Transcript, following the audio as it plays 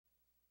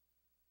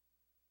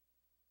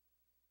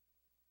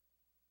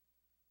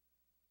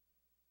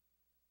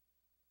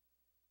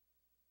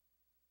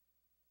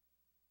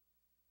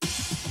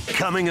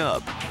Coming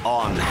up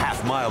on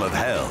Half Mile of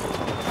Hell.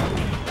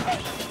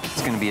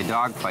 It's going to be a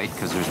dogfight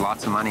because there's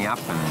lots of money up,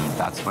 and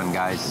that's when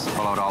guys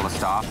pull out all the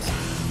stops.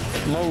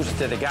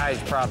 Most of the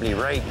guys probably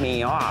write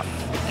me off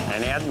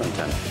in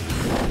Edmonton.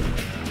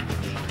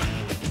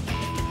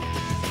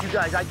 You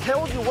guys, I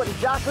told you what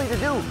exactly to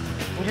do,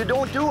 and you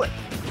don't do it.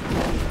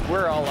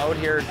 We're all out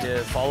here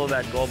to follow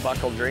that gold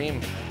buckle dream,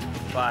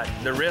 but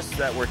the risks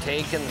that we're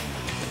taking,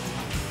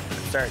 I'm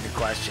starting to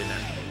question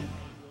it.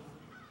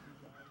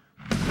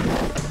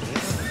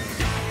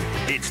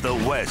 It's the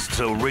West's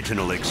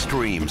original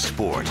extreme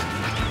sport.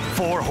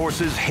 4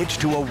 horses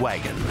hitched to a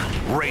wagon,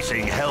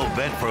 racing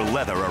hell-bent for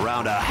leather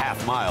around a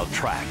half-mile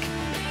track.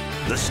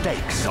 The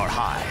stakes are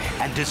high,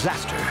 and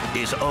disaster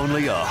is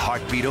only a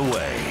heartbeat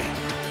away.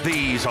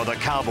 These are the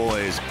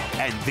cowboys,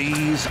 and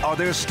these are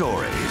their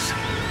stories.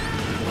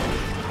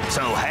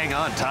 So hang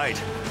on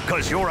tight,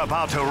 because you're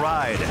about to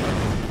ride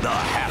the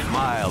Half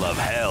Mile of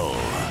Hell.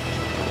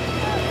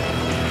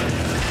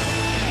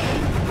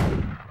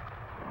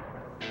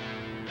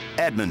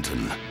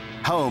 Edmonton,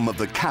 home of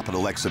the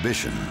Capital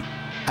Exhibition,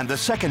 and the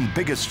second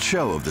biggest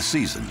show of the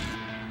season.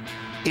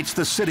 It's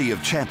the city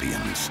of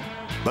champions,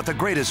 but the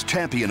greatest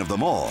champion of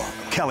them all,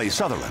 Kelly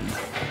Sutherland,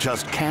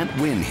 just can't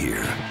win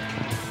here.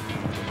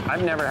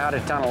 I've never had a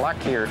ton of luck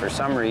here for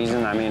some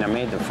reason. I mean, I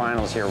made the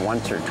finals here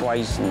once or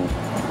twice in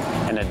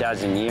a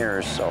dozen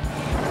years, so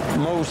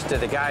most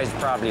of the guys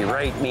probably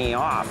write me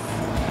off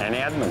in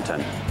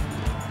Edmonton.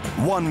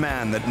 One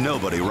man that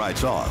nobody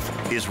writes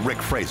off is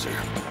Rick Fraser.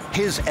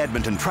 His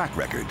Edmonton track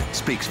record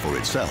speaks for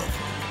itself.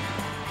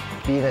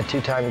 Being a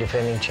 2-time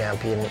defending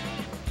champion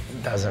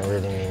doesn't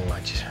really mean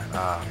much.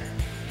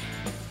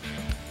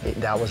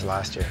 That was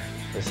last year.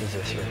 This is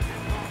this year.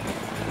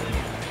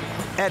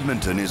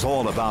 Edmonton is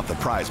all about the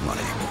prize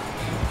money.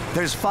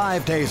 There's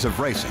 5 days of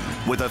racing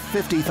with a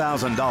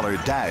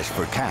 $50,000 dash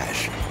for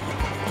cash.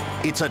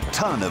 It's a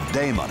ton of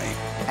day money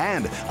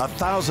and a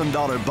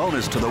 $1,000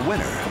 bonus to the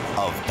winner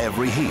of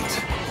every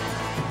heat.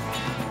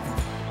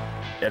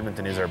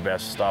 Edmonton is our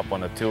best stop on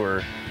the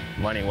tour.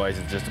 Money-wise,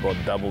 it's just about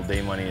double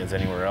day money as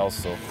anywhere else.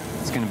 So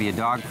It's going to be a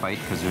dogfight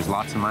because there's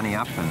lots of money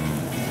up, and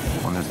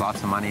when there's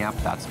lots of money up,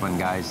 that's when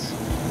guys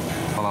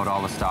pull out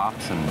all the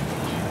stops and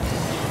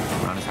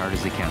run as hard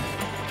as they can.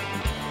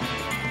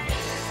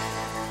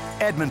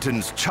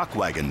 Edmonton's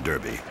Chuckwagon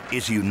Derby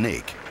is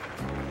unique.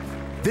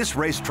 This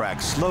racetrack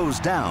slows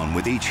down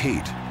with each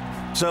heat,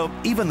 so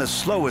even the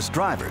slowest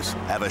drivers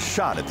have a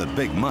shot at the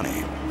big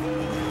money.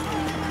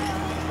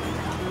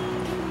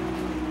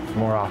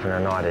 More often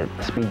than not, it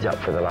speeds up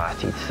for the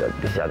last heats at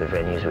these other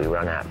venues we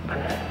run at.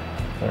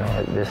 And, you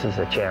know, this is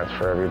a chance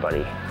for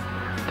everybody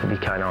to be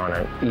kind of on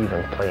an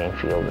even playing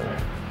field.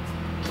 And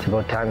it's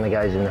about time the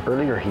guys in the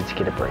earlier heats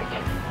get a break.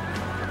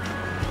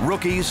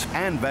 Rookies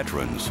and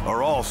veterans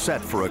are all set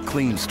for a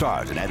clean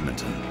start in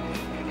Edmonton.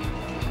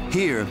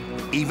 Here,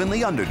 even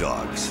the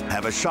underdogs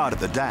have a shot at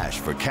the dash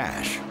for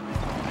cash.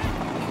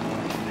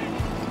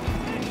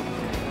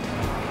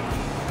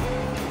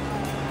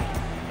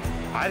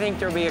 I think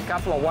there'll be a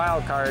couple of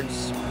wild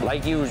cards,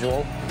 like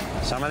usual.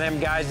 Some of them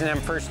guys in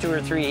them first 2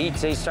 or 3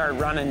 heats, they start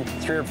running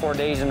 3 or 4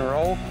 days in a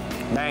row,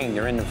 bang,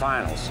 they're in the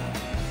finals.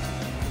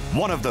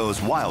 One of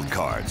those wild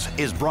cards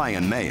is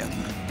Brian Mahan.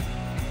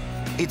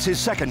 It's his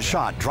second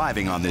shot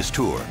driving on this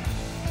tour,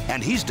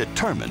 and he's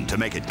determined to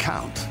make it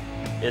count.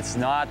 It's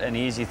not an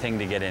easy thing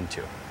to get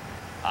into.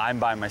 I'm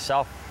by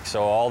myself,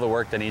 so all the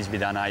work that needs to be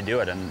done, I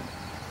do it. And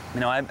you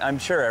know, I'm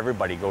sure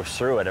everybody goes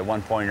through it at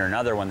one point or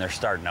another when they're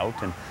starting out.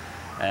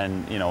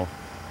 And you know,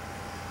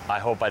 I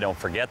hope I don't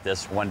forget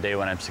this one day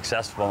when I'm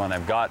successful and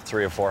I've got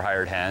 3 or 4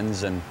 hired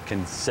hands and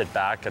can sit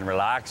back and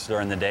relax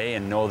during the day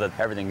and know that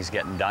everything's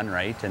getting done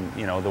right and,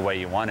 you know, the way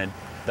you wanted.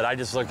 But I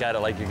just look at it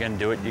like you're going to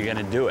do it, you're going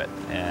to do it.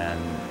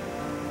 And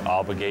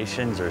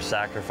obligations or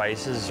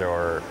sacrifices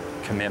or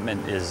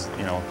commitment is,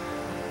 you know,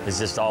 is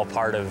just all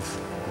part of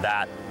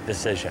that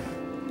decision.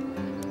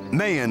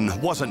 Mahan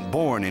wasn't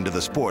born into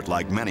the sport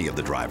like many of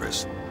the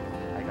drivers.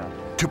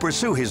 To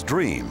pursue his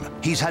dream,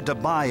 he's had to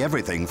buy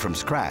everything from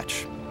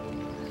scratch.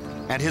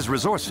 And his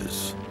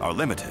resources are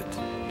limited.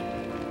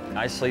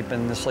 I sleep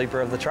in the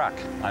sleeper of the truck.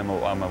 I'm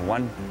a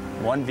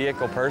one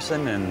vehicle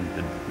person,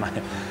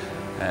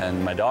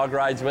 and my dog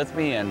rides with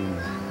me, and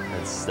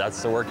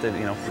that's the work that,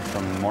 you know,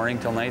 from morning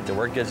till night, the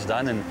work gets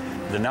done. And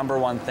the number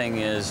one thing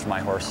is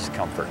my horse's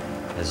comfort.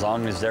 As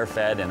long as they're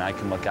fed and I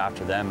can look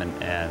after them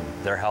and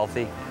they're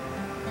healthy,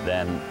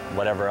 then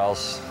whatever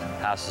else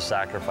has to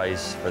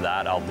sacrifice for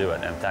that, I'll do it.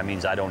 And if that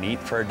means I don't eat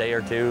for a day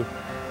or 2,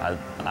 I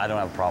don't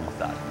have a problem with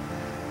that,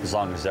 as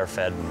long as they're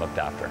fed and looked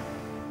after.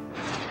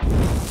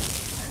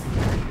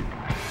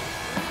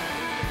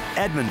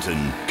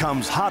 Edmonton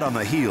comes hot on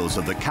the heels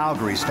of the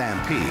Calgary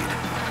Stampede,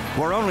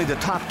 where only the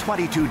top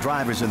 22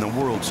 drivers in the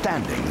world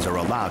standings are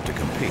allowed to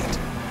compete.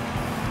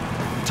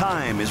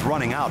 Time is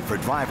running out for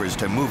drivers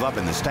to move up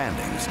in the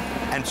standings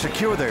and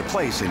secure their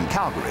place in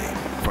Calgary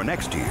for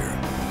next year.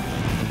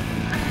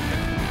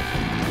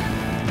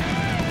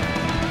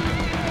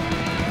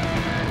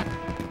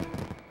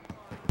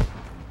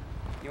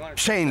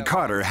 Shane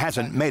Carter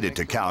hasn't made it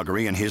to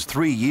Calgary in his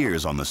 3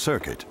 years on the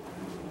circuit,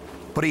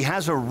 but he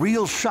has a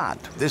real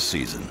shot this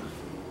season.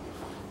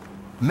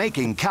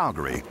 Making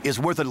Calgary is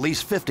worth at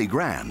least 50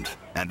 grand,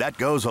 and that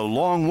goes a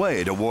long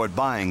way toward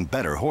buying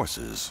better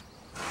horses.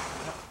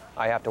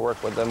 I have to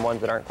work with them ones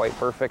that aren't quite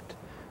perfect,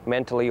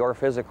 mentally or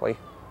physically,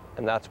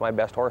 and that's my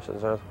best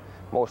horses.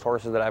 Most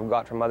horses that I've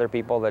got from other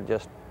people that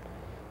just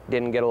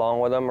didn't get along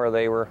with them, or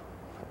they were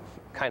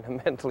kind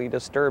of mentally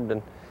disturbed,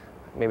 and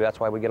maybe that's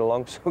why we get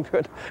along so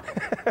good.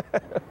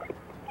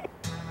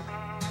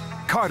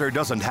 Carter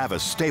doesn't have a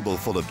stable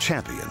full of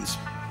champions,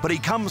 but he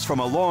comes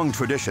from a long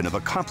tradition of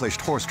accomplished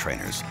horse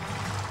trainers,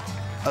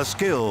 a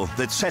skill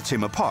that sets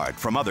him apart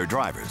from other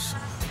drivers.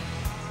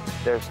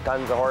 There's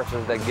tons of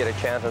horses that get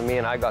a chance with me,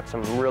 and I got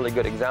some really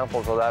good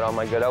examples of that on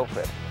my Good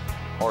Outfit.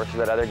 Horses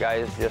that other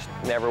guys just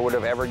never would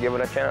have ever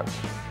given a chance.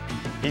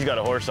 He's got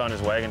a horse on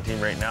his wagon team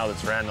right now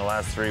that's ran the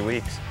last 3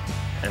 weeks,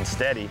 and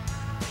steady.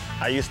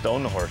 I used to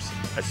own the horse.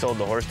 I sold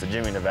the horse to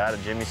Jimmy Nevada.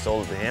 Jimmy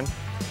sold it to him.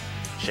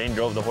 Shane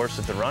drove the horse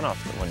at the runoff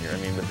one year. I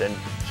mean, but then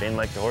Shane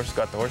liked the horse,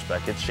 got the horse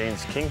back. It's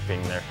Shane's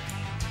kingpin there.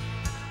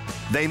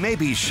 They may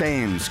be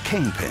Shane's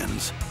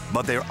kingpins,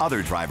 but they're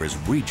other drivers'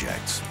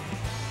 rejects.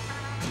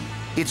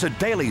 It's a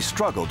daily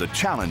struggle to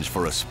challenge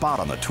for a spot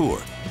on the tour.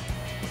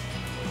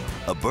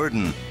 A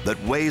burden that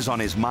weighs on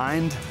his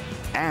mind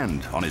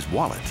and on his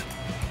wallet.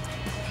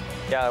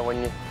 Yeah,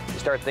 when you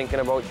start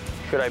thinking about,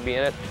 should I be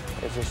in it?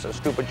 Is this a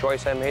stupid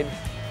choice I made?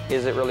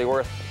 Is it really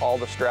worth all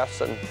the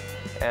stress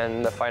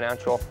and the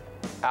financial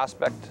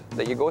aspect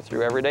that you go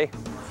through every day?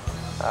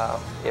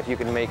 If you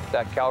can make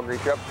that Calgary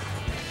trip,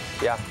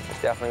 yeah,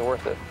 it's definitely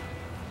worth it.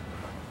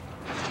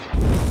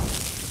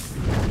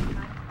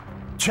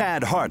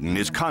 Chad Harden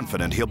is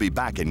confident he'll be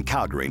back in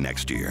Calgary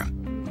next year.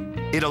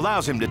 It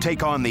allows him to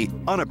take on the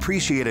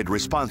unappreciated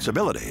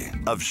responsibility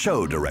of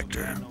show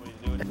director.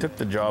 I took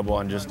the job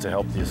on just to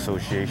help the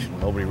association.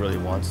 Nobody really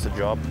wants the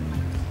job,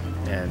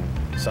 and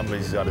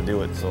somebody's got to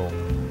do it. So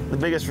the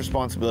biggest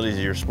responsibility is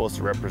you're supposed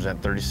to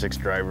represent 36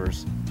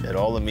 drivers at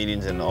all the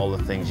meetings and all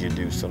the things you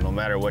do. So no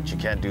matter what, you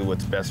can't do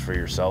what's best for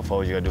yourself.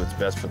 Always you got to do what's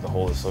best for the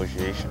whole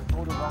association.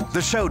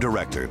 The show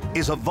director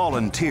is a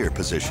volunteer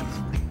position,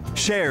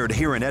 shared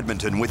here in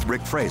Edmonton with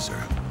Rick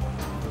Fraser.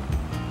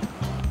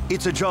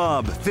 It's a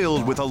job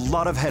filled with a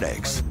lot of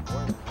headaches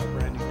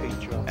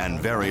and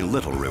very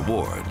little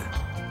reward.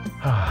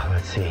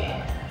 Let's see.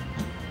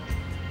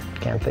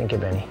 Can't think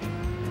of any.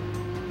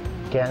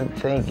 Can't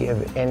think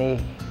of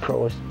any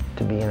pros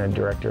to being a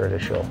director at a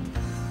show.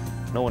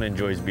 No one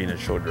enjoys being a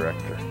show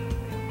director.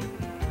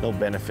 No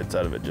benefits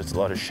out of it, just a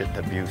lot of shit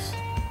abuse.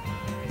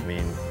 I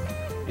mean,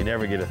 you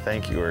never get a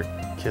thank you or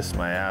kiss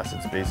my ass.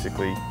 It's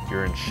basically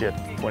you're in shit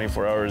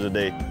 24 hours a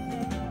day.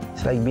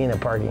 It's like being a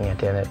parking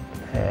attendant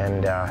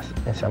and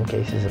in some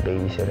cases a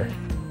babysitter.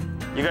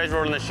 You guys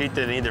wrote on the sheet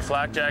that they need their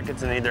flak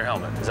jackets and they need their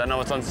helmet. Does that know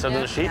what's on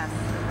the sheet?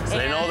 Yeah. So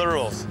they know the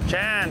rules.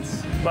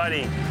 Chance,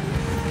 buddy,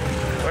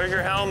 where's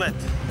your helmet?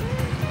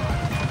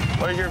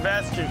 Where's your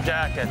vest, your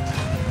jacket?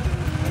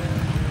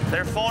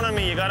 They're phoning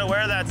me. You gotta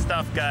wear that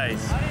stuff,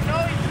 guys. I didn't know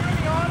he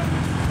threw me on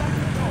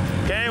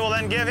him. Okay, well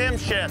then give him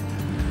shit.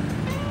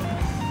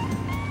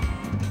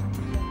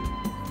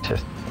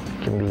 Just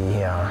can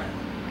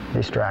be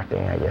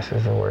distracting, I guess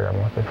is the word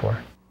I'm looking for.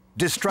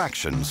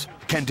 Distractions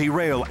can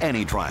derail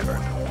any driver,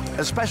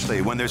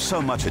 especially when there's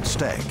so much at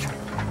stake.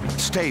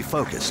 Stay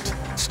focused,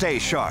 stay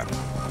sharp,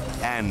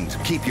 and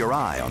keep your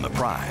eye on the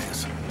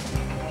prize.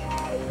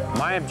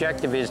 My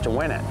objective is to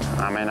win it.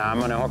 I mean, I'm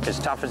gonna hook as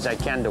tough as I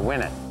can to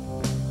win it.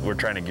 We're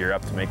trying to gear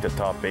up to make the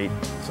top 8,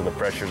 so the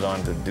pressure's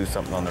on to do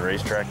something on the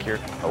racetrack here.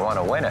 I want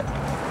to win it,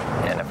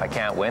 and if I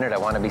can't win it, I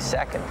want to be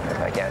second. If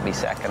I can't be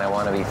second, I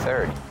want to be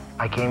third.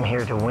 I came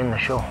here to win the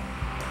show,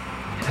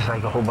 just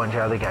like a whole bunch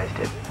of other guys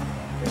did.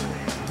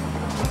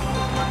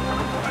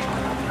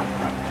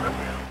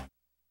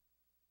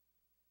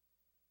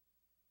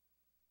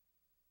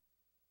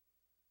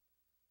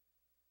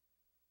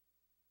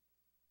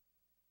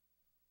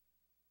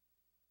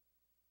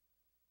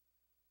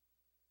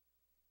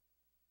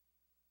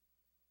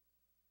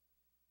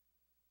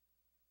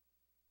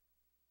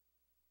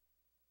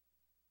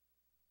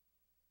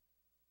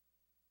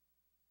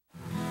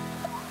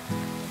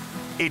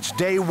 It's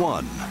day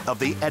 1 of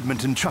the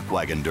Edmonton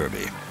Chuckwagon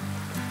Derby.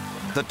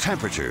 The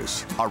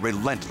temperatures are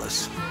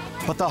relentless,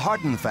 but the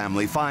Harden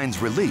family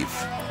finds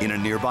relief in a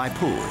nearby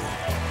pool.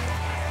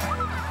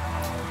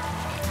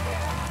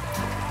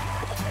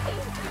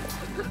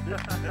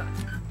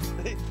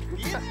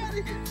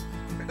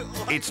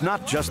 It's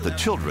not just the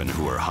children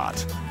who are hot.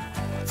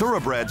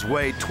 Thoroughbreds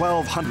weigh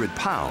 1,200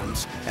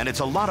 pounds, and it's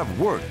a lot of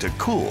work to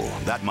cool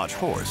that much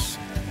horse.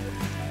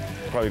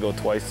 Probably go 2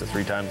 to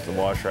 3 times to the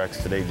wash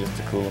racks today just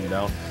to cool them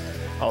down.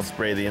 I'll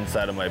spray the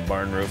inside of my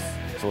barn roof,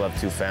 so we'll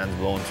have 2 fans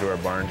blowing through our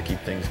barn to keep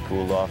things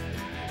cooled off.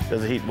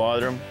 Does the heat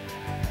bother them?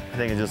 I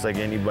think it's just like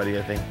anybody.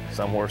 I think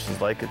some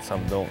horses like it,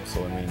 some don't.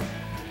 So I mean,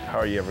 how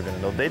are you ever going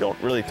to know? They don't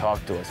really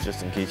talk to us,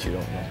 just in case you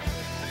don't know.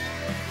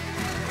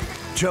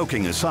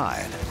 Joking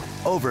aside,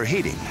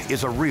 overheating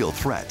is a real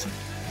threat.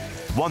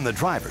 one the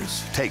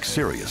drivers take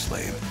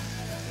seriously.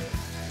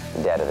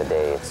 Dead of the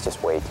day, it's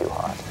just way too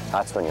hot.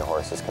 That's when your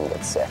horses can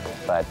get sick.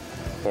 But,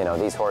 you know,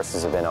 these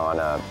horses have been on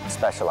a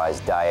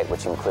specialized diet,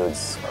 which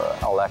includes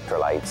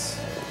electrolytes,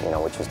 you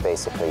know, which is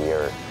basically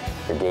your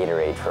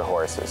Gatorade for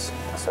horses.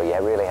 So you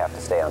really have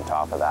to stay on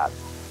top of that.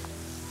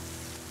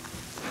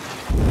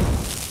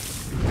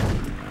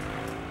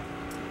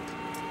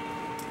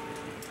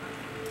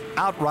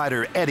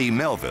 Outrider Eddie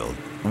Melville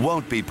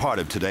won't be part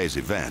of today's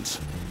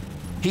events.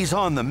 He's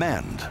on the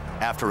mend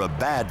after a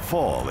bad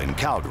fall in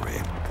Calgary.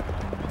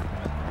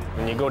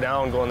 When you go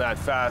down going that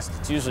fast,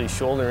 it's usually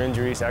shoulder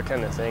injuries, that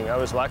kind of thing. I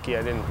was lucky,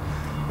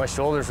 my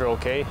shoulders were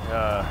okay.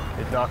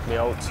 It knocked me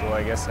out, so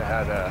I guess I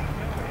had a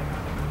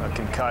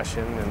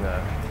concussion, and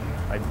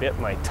I bit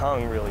my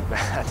tongue really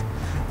bad.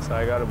 So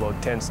I got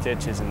about 10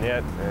 stitches in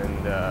it,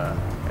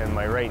 and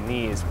my right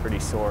knee is pretty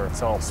sore.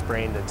 It's all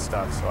sprained and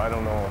stuff, so I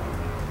don't know.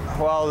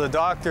 Well, the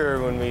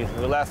doctor, when we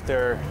left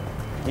there,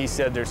 he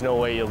said there's no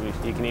way you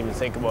can even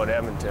think about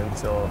Edmonton,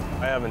 so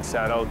I haven't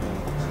sat out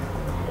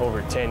in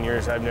over 10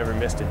 years. I've never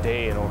missed a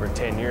day in over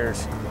 10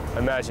 years. I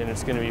imagine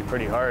it's going to be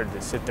pretty hard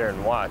to sit there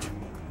and watch.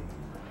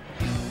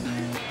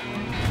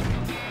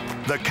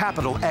 The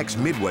Capital X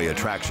Midway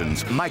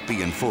attractions might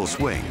be in full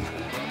swing,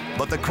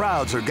 but the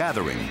crowds are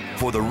gathering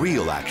for the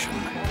real action.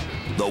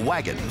 The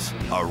wagons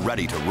are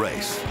ready to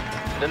race.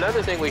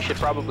 Another thing we should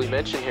probably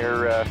mention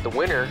here, the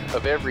winner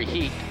of every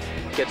heat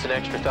gets an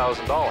extra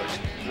 $1,000.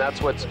 And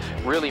that's what's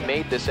really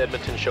made this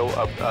Edmonton show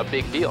a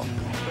big deal.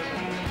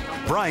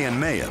 Brian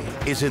Mahan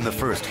is in the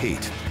first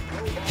heat.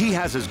 He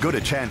has as good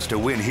a chance to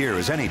win here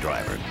as any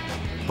driver,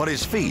 but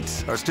his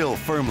feet are still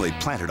firmly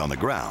planted on the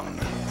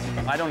ground.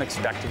 I don't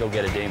expect to go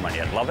get a day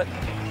money. I'd love it,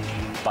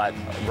 but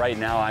right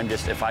now I'm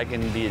just, if I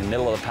can be in the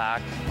middle of the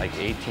pack, like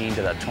 18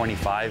 to that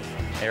 25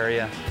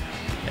 area,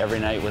 every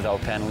night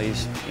without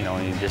penalties, you know,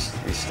 and you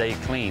stay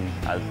clean,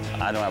 I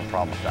don't have a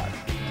problem with that.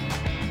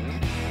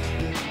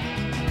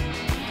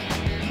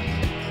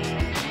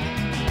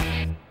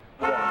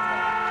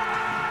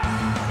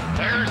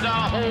 There's the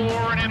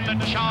horn and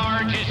the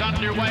charge is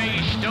underway.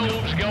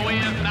 Stoves go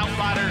in,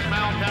 Outriders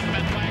mount up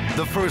and back.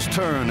 The first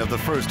turn of the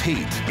first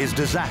heat is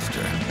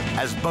disaster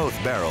as both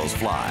barrels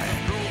fly.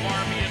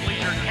 Army and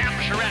leader Cam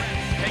Charette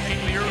taking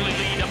the early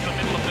lead up the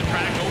middle of the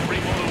track. Aubrey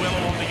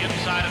Willow on the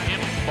inside of him.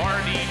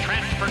 Barney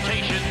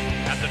Transportation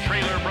at the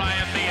trailer.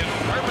 Brian Mahan.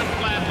 Urban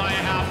Flat by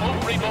a half.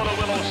 Aubrey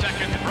Willow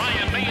second.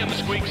 Brian Mahan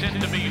squeaks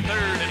in to be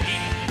third in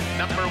heat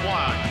number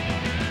 1.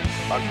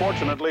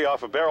 Unfortunately,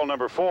 off of barrel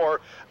number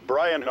 4,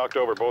 Brian knocked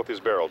over both his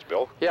barrels,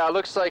 Bill. Yeah, it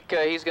looks like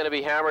he's going to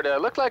be hammered.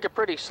 Looked like a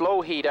pretty slow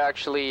heat,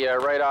 actually,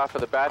 right off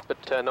of the bat,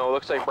 but no, it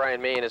looks like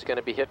Brian Mahan is going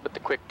to be hit with the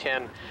quick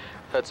 10.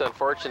 That's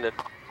unfortunate.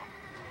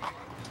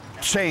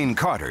 Shane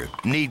Carter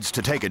needs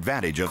to take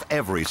advantage of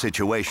every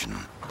situation.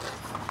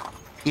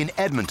 In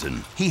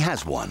Edmonton, he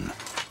has one.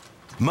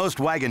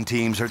 Most wagon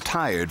teams are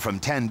tired from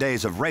 10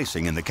 days of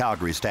racing in the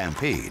Calgary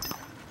Stampede.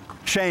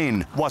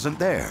 Shane wasn't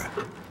there,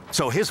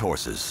 so his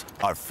horses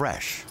are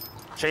fresh.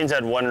 Shane's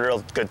had one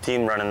real good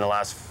team run in the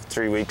last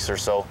 3 weeks or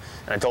so,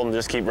 and I told him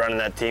just keep running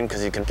that team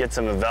because you can get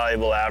some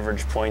valuable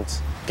average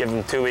points. Give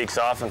him 2 weeks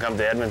off and come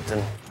to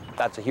Edmonton.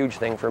 That's a huge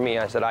thing for me.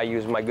 I said I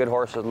use my good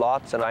horses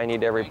lots, and I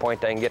need every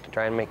point I can get to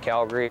try and make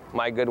Calgary.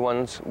 My good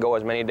ones go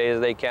as many days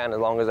as they can. As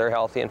long as they're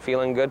healthy and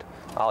feeling good,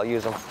 I'll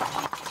use them.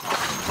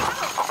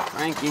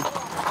 Thank you.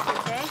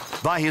 Okay.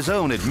 By his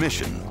own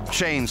admission,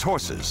 Shane's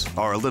horses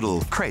are a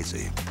little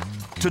crazy.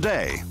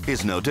 Today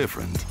is no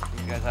different.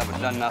 You guys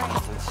haven't done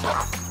nothing since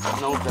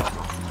November.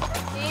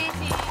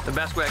 The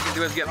best way I can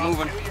do is get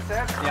moving.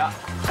 Yeah.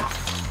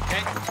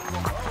 Okay.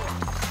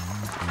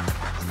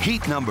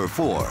 Heat number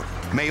 4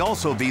 may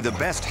also be the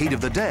best heat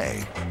of the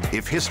day,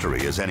 if history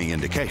is any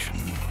indication.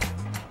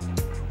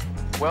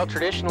 Well,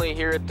 traditionally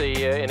here at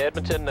in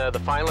Edmonton,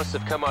 the finalists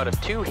have come out of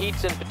 2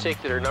 heats in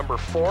particular. Number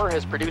 4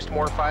 has produced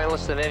more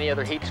finalists than any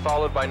other heats,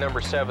 followed by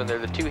number 7. They're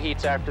the 2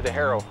 heats after the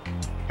Harrow.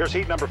 Here's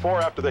heat number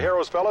 4 after the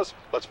Harrows, fellas.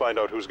 Let's find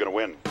out who's going to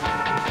win.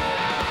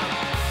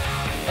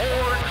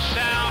 Horn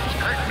sounds.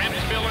 Kurt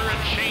Mensmiller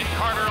and Shane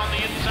Carter on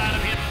the inside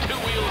of him. 2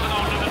 wheels and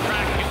onto the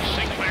track. Hugh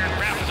Sinclair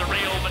grabs the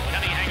rail, but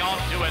can he hang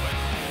on to it?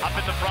 Up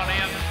in the front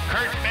end,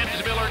 Kurt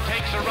Mensmiller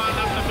takes a run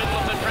up the middle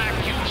of the track.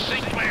 Hugh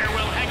Sinclair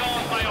will hang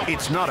on by a...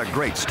 It's not a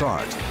great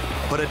start,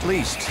 but at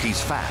least he's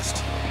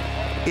fast.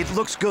 It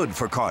looks good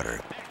for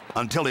Carter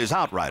until his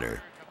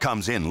outrider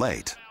comes in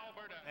late.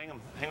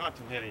 Hang on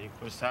to him, he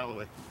goes saddle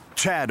away.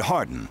 Chad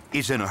Harden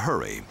is in a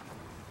hurry.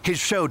 His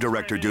show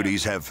director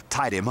duties have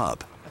tied him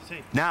up.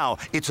 Now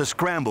it's a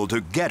scramble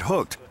to get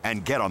hooked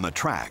and get on the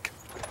track.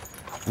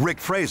 Rick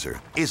Fraser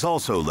is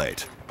also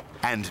late,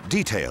 and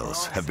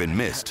details have been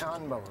missed.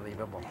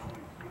 Unbelievable.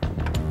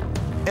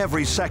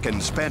 Every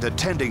second spent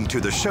attending to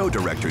the show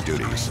director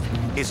duties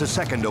is a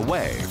second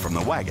away from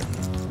the wagon.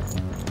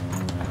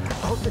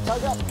 Hook the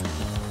tug up.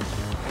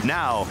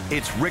 Now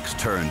it's Rick's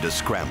turn to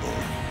scramble.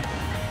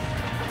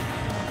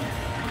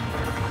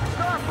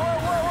 Stop, whoa,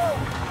 whoa,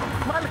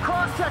 whoa. My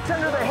cross-check's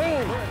under the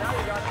hay.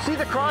 See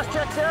the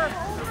cross-checks there?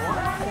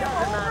 It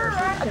doesn't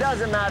matter. It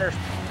doesn't matter.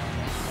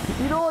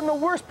 You know, and the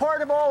worst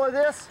part of all of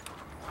this,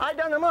 I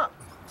done them up.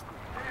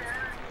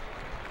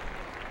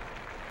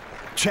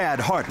 Chad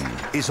Harden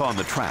is on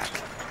the track.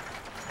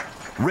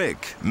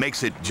 Rick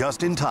makes it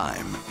just in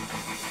time.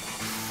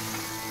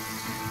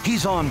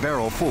 He's on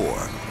barrel 4.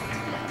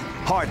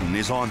 Harden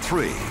is on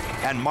 3,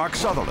 and Mark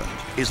Sutherland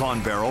is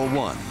on barrel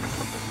 1.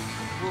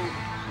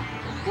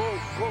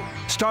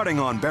 Starting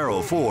on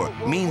barrel 4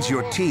 means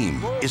your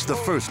team is the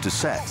first to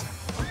set.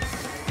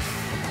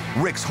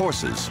 Rick's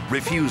horses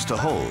refuse to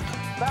hold,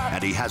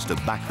 and he has to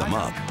back them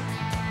up.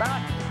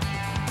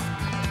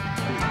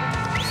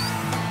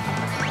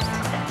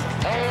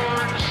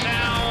 Horn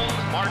sound,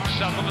 Mark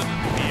Sutherland,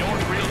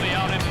 York really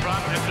out in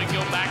front as we go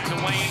back to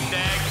Wayne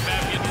Dagg,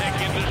 Fabian Tech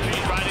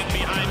Industries right in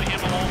behind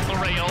him along the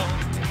rail.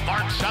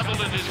 Mark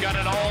Sutherland has got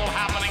it all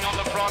happening on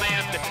the front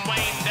end.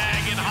 Wayne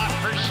Dagg in hot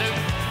pursuit.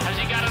 Has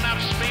he got enough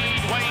speed?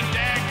 Wayne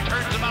Dagg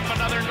turns him up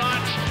another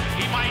notch.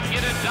 He might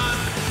get it done.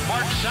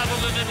 Mark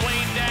Sutherland and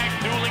Wayne Dagg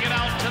dueling it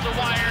out to the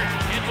wire.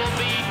 It will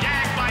be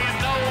Dagg by a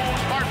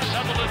nose. Mark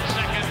Sutherland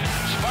second.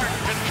 Spartan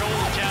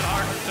controls Chad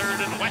Harden third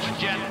and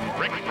WestJet.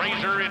 Rick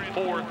Fraser in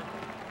fourth.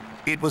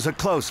 It was a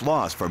close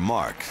loss for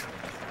Mark,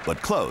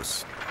 but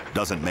close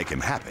doesn't make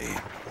him happy.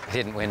 I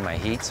didn't win my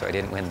heat, so I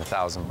didn't win the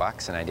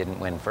 $1,000, and I didn't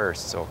win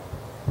first, so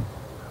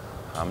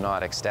I'm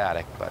not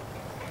ecstatic, but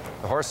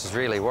the horses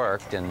really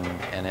worked, and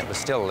it was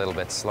still a little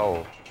bit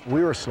slow.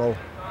 We were slow.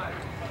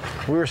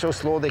 We were so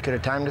slow they could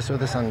have timed us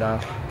with a sundial.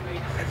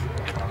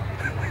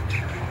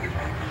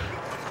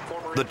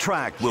 The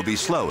track will be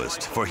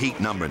slowest for heat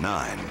number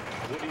 9.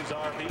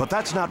 But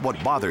that's not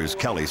what bothers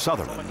Kelly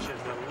Sutherland.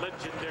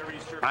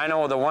 I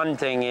know the one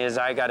thing is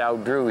I got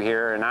outdrew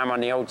here, and I'm on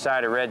the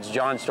outside of Red's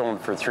Johnstone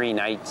for 3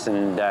 nights,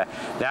 and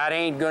that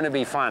ain't going to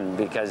be fun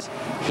because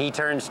he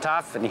turns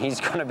tough, and he's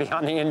going to be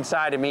on the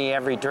inside of me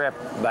every trip.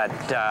 But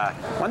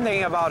one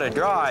thing about a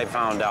draw I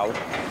found out,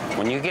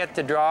 when you get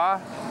the draw,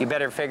 you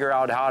better figure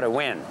out how to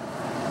win.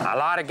 A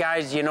lot of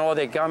guys, you know,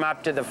 they come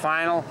up to the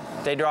final,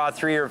 they draw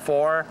 3 or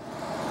 4,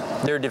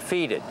 they're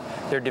defeated.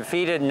 They're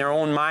defeated in their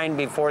own mind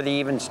before they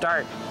even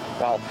start.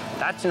 Well,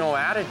 that's no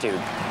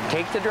attitude.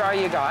 Take the draw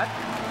you got,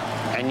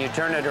 and you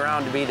turn it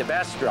around to be the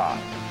best draw.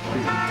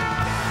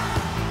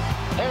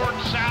 Horn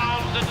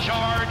sounds, the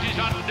charge is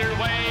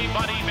underway.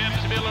 Buddy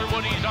Mims, Miller,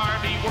 Woody's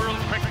RV, World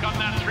Crick on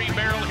that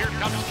 3-barrel. Here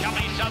comes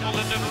Kelly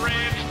Sutherland and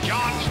Reg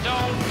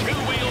Johnstone, 2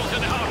 wheels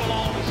and out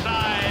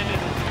alongside.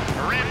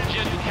 Reg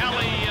and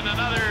Kelly in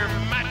another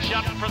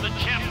matchup for the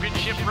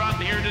championship run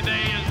here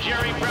today as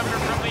Jerry Bremner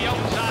from the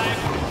outside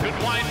could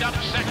wind up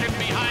second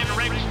behind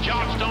Reg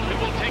Johnstone,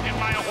 who will take it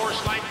by a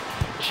horse length.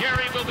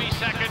 Jerry will be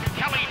second,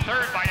 Kelly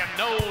third by a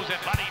nose,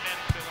 and Buddy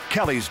Mims.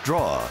 Kelly's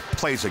draw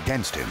plays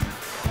against him.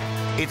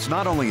 It's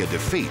not only a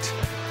defeat,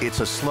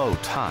 it's a slow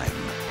time.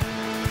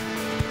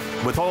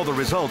 With all the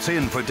results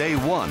in for day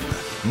 1,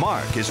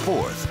 Mark is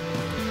 4th.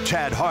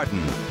 Chad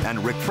Harden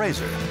and Rick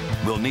Fraser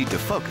will need to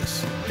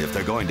focus if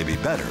they're going to be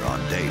better on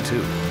day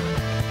 2.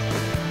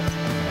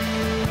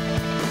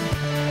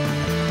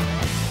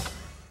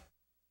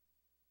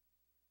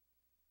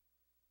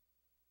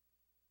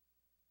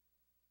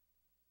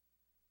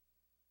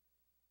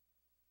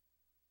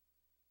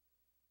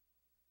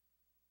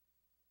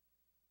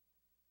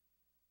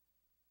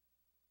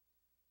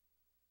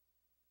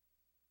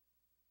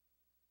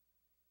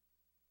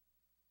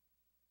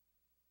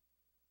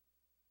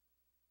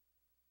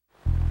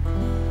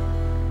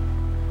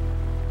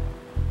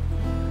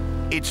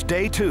 It's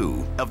day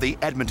 2 of the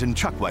Edmonton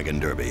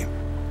Chuckwagon Derby.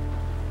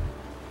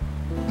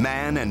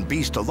 Man and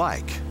beast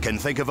alike can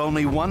think of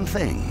only one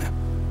thing: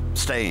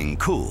 staying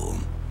cool.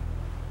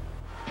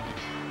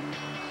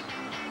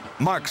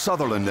 Mark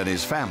Sutherland and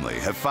his family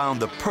have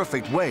found the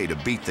perfect way to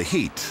beat the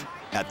heat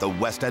at the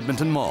West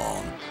Edmonton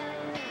Mall.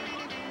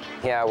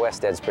 Yeah,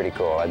 West Ed's pretty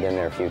cool. I've been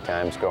there a few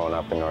times growing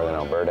up in northern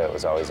Alberta. It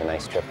was always a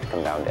nice trip to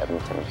come down to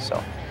Edmonton.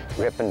 So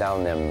ripping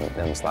down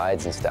them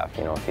slides and stuff,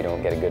 you know, if you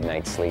don't get a good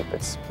night's sleep,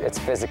 it's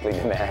physically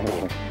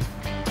demanding.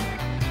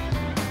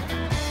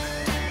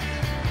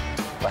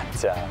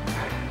 But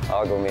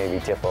I'll go maybe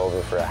tip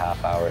over for a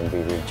half hour and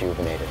be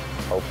rejuvenated,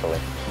 hopefully.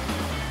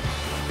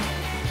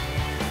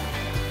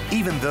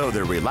 Even though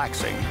they're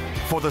relaxing,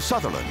 for the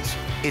Sutherlands,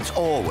 it's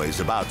always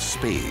about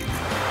speed.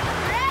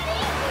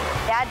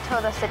 Dad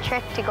told us a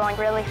trick to going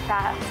really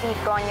fast. You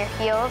go on your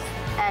heels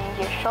and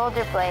your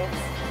shoulder blades.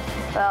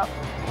 Well,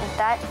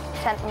 that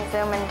sent me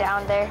zooming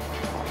down there,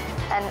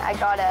 and I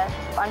got a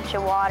bunch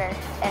of water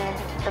in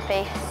the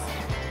face.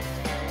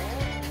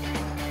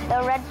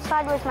 The red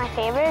slide was my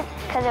favorite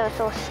because it was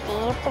so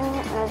steep and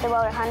it was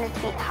about 100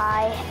 feet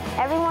high.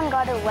 Everyone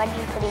got a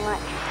wedgie pretty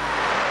much.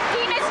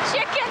 Penis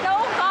chicken,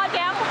 oh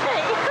goddamn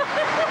way.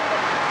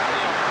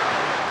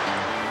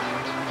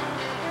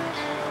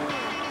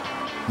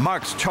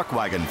 Mark's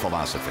chuckwagon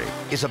philosophy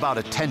is about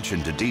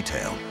attention to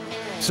detail.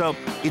 So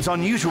it's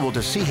unusual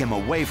to see him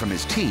away from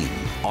his team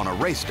on a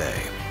race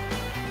day.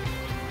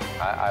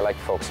 I like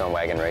to focus on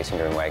wagon racing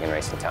during wagon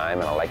racing time,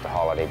 and I like the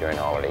holiday during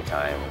holiday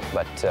time.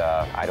 But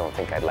I don't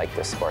think I'd like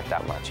this sport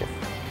that much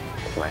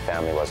if my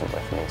family wasn't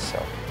with me.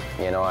 So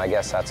You know, I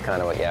guess that's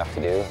kind of what you have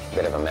to do. A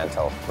bit of a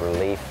mental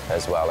relief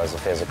as well as a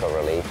physical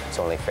relief. It's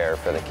only fair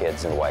for the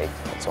kids and wife.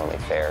 It's only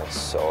fair.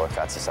 So if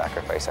that's a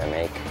sacrifice I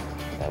make,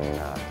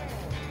 then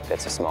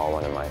it's a small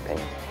one in my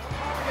opinion.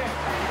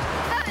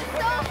 That was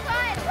so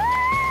fun!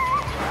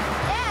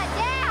 Yeah,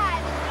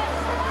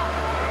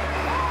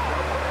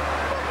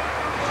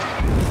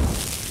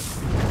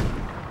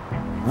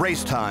 Dad!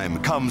 Race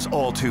time comes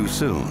all too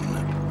soon.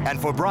 And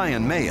for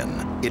Brian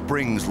Mahan, it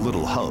brings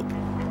little hope.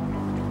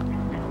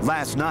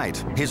 Last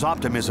night, his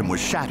optimism was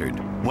shattered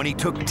when he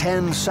took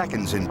 10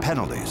 seconds in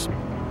penalties,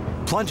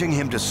 plunging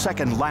him to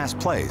second last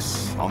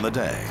place on the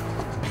day.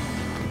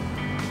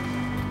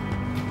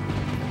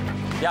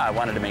 Yeah, I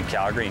wanted to make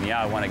Calgary, and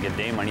yeah, I want to get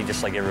day money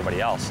just like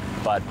everybody else.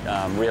 But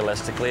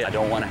realistically, I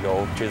don't want to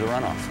go to the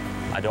runoff.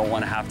 I don't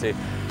want to have to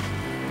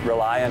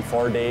rely on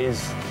 4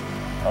 days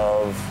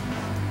of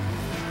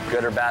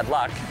good or bad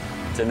luck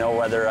to know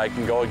whether I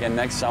can go again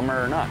next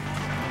summer or not.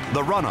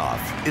 The runoff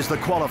is the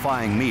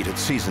qualifying meet at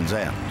season's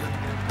end.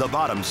 The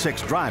bottom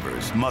 6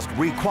 drivers must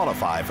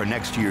re-qualify for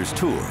next year's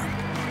tour.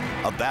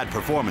 A bad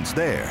performance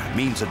there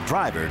means a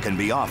driver can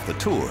be off the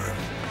tour.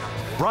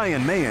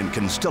 Brian Mahan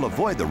can still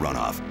avoid the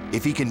runoff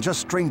if he can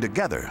just string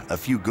together a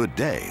few good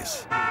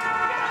days.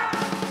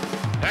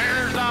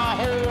 There's a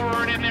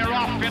horn, and they're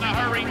off in a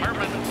hurry.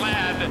 Urban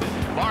Plaid,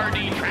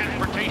 Barney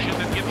Transportation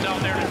that gets out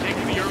there to take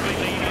the early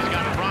lead. He's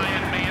got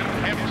Brian Mahan,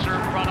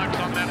 Pepser products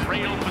on that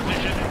rail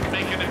position,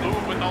 making it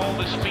move with all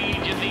the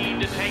speed you need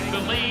to take the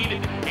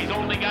lead. He's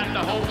only got the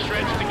home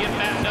stretch to get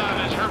that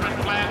done as Urban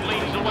Plaid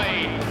leads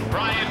away.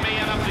 Brian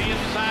Mahan up the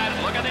inside.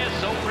 Look at this.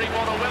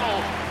 Primo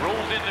Willow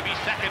rolls in to be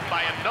second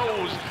by a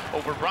nose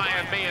over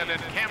Brian Mahan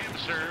and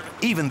Kempser.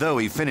 Even though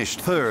he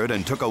finished third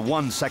and took a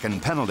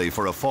 1-second penalty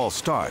for a false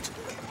start,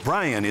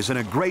 Brian is in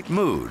a great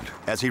mood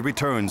as he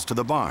returns to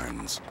the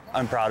barns.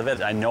 I'm proud of it.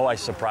 I know I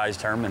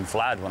surprised Herman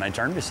Flad when I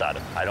turned beside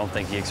him. I don't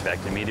think he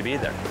expected me to be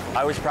there.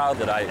 I was proud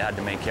that I had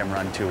to make him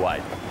run too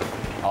wide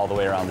all the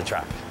way around the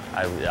track.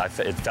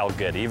 It felt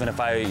good. Even if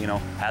I,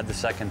 had the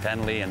second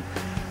penalty and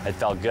it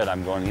felt good,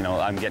 I'm going,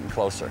 I'm getting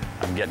closer.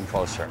 I'm getting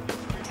closer.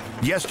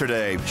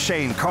 Yesterday,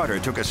 Shane Carter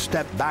took a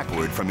step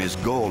backward from his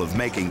goal of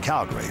making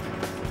Calgary,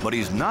 but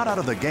he's not out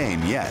of the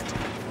game yet.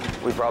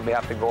 We probably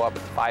have to go up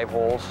 5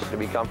 holes to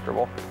be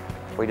comfortable.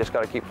 We just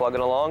got to keep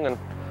plugging along and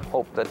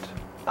hope that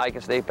I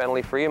can stay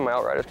penalty free and my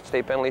outriders can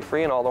stay penalty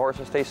free and all the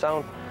horses stay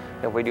sound.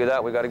 If we do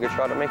that, we got a good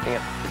shot at making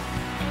it.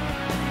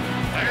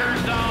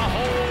 There's the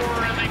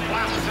horn, and they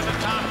blast to the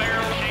top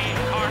barrel. Shane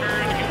Carter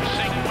and Hugh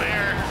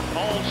Sinclair.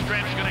 All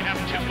stretch going to have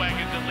 2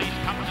 wagons at least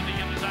coming to the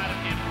inside of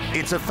him.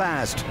 It's a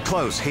fast,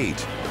 close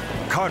heat.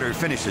 Carter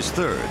finishes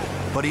third,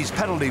 but he's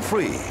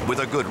penalty-free with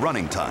a good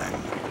running time.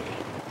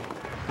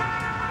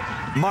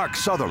 Mark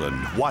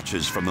Sutherland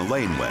watches from the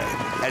laneway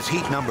as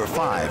heat number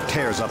 5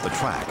 tears up the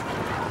track.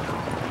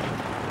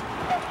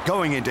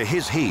 Going into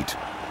his heat,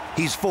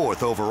 he's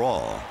 4th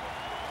overall.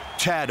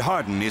 Chad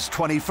Harden is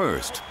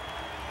 21st.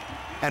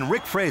 And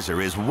Rick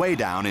Fraser is way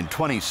down in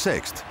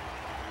 26th.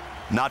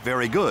 Not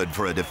very good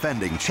for a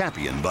defending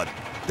champion, but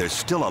there's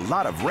still a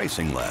lot of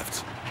racing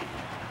left.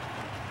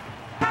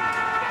 There's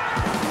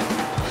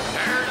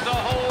the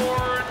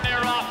horn.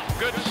 They're off.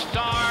 Good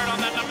start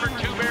on that number 2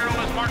 barrel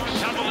as Mark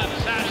Sutherland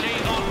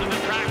sachets onto the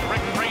track.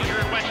 Rick Fraser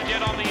and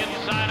WestJet on the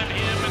inside of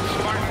him, and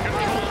Smart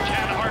controls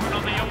Chad Harden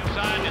on the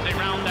outside as they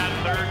round that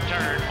 3rd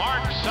turn.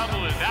 Mark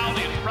Sutherland out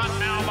in front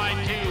now by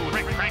 2.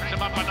 Rick cranks him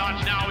up a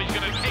notch now. He's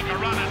going to take a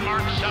run at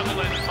Mark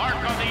Sutherland. Mark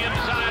on the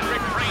inside,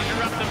 Rick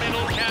Fraser up the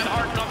middle, Chad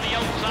Harden on the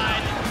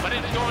outside, but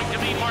it's going to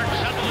be Mark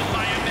Sutherland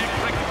by a neck.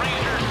 Rick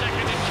Fraser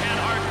second and Chad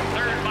Harden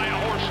third by a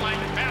horse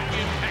length. Matthew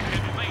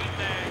second, lane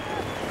day.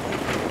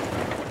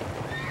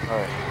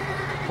 All right.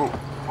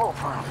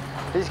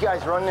 These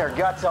guys run their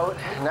guts out,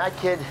 and that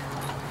kid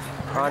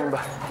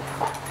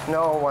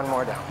no, one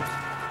more down.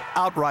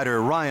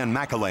 Outrider Ryan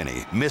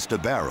McElhaney missed a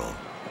barrel.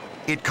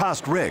 It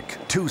cost Rick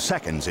 2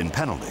 seconds in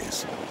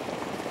penalties.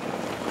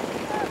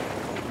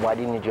 Why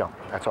didn't you jump?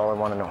 That's all I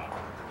want to know.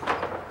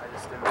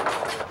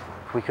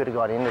 We could have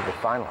got into the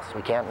finals.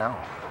 We can't now.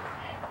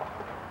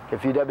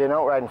 If you'd have been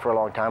out riding for a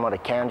long time, I'd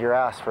have canned your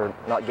ass for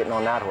not getting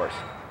on that horse.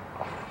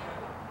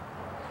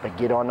 But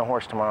get on the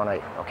horse tomorrow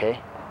night, okay?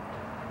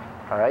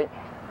 All right?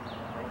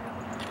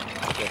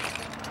 Okay.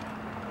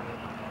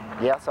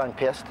 Yes, I'm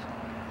pissed.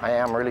 I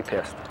am really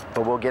pissed.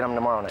 But we'll get him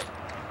tomorrow night.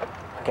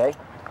 Okay?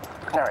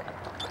 All right.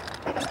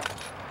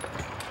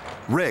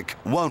 Rick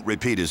won't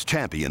repeat as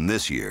champion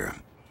this year.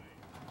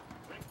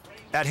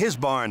 At his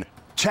barn,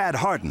 Chad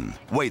Harden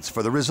waits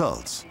for the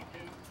results.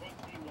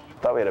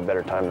 Thought we had a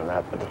better time than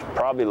that, but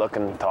probably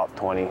looking top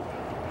 20.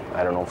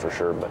 I don't know for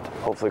sure, but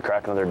hopefully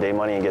crack another day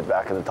money and get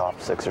back in the top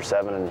 6 or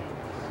 7 and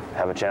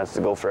have a chance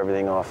to go for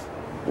everything off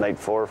night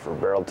 4 for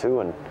barrel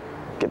 2 and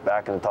get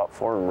back in the top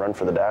 4 and run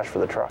for the dash for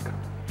the truck.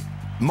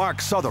 Mark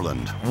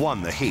Sutherland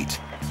won the heat.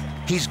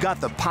 He's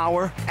got the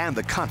power and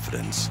the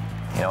confidence.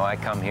 I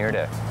come here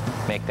to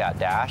make that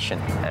dash,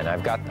 and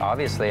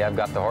obviously I've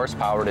got the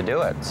horsepower to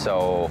do it.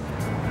 So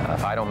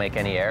if I don't make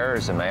any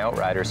errors and my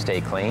outriders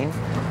stay clean,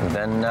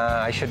 then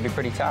I should be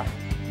pretty tough.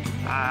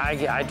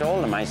 I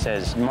told him, I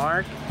says,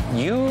 Mark,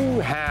 you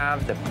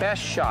have the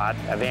best shot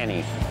of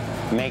any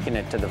making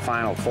it to the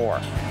Final Four.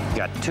 You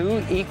got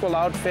 2 equal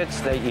outfits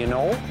that you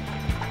know.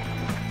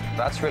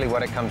 That's really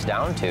what it comes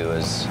down to,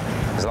 is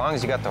as long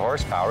as you got the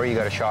horsepower, you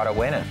got a shot at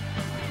winning.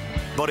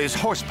 But is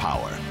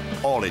horsepower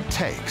all it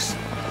takes?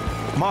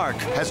 Mark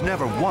has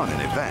never won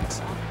an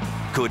event.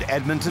 Could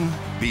Edmonton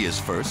be his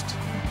first?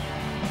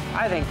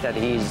 I think that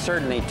he's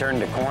certainly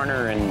turned a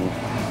corner,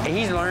 and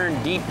he's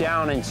learned deep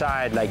down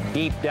inside, like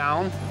deep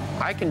down,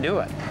 I can do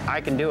it.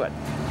 I can do it.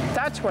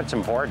 That's what's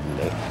important,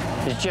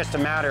 eh? It's just a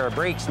matter of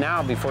breaks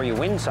now before you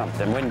win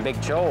something, win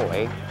big show,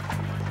 eh?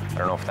 I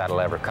don't know if that'll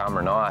ever come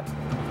or not,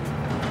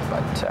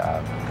 but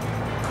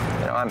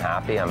you know, I'm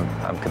happy.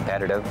 I'm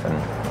competitive,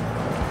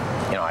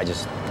 and you know, I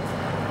just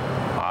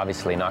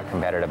obviously not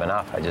competitive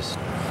enough. I just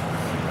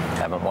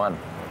haven't won.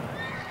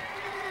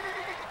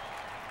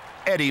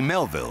 Eddie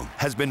Melville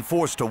has been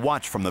forced to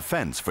watch from the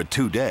fence for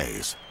 2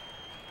 days.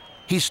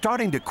 He's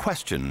starting to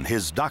question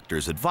his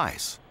doctor's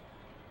advice.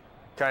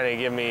 Kind of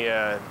give me,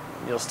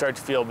 you'll start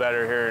to feel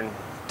better here in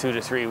 2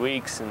 to 3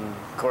 weeks. And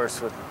of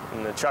course,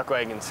 in the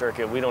chuckwagon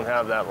circuit, we don't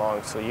have that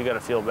long, so you got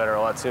to feel better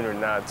a lot sooner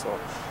than that. So,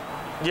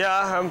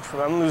 yeah,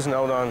 I'm losing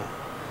out on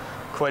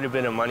quite a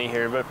bit of money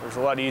here, but there's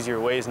a lot easier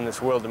ways in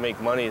this world to make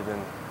money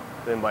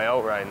than by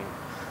outriding.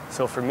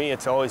 So for me,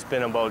 it's always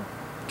been about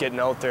getting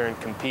out there and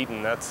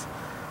competing. That's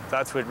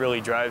what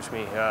really drives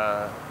me.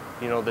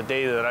 You know, the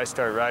day that I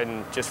start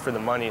riding just for the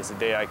money is the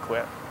day I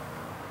quit.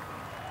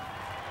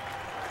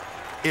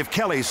 If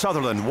Kelly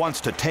Sutherland wants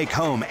to take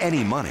home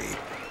any money,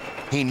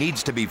 he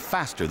needs to be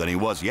faster than he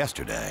was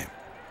yesterday.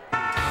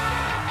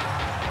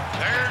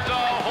 There's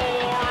a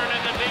horn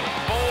in the big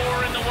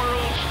 4 in the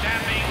world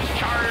standings.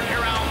 Charge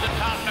around the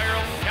top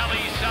barrel.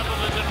 Kelly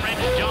Sutherland and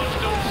Rex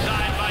Johnstone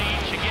side by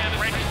each again.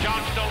 Rex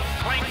Johnstone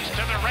clings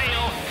to the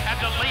rail at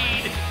the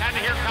lead. And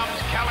here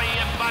comes Kelly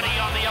and Buddy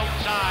on the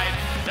outside.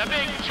 The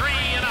big 3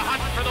 in a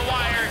hunt for the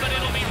wire. But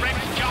it'll be Rex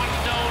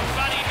Johnstone,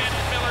 Buddy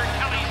Miller,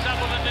 Kelly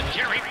Sutherland, and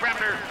Jerry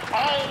Bremner,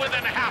 all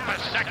within half a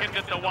second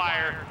at the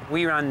wire.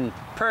 We run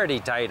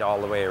pretty tight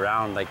all the way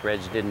around. Like, Reg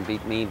didn't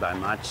beat me by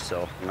much,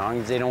 so as long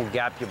as they don't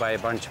gap you by a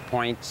bunch of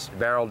points,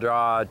 barrel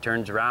draw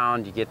turns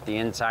around, you get the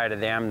inside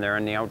of them, they're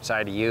on the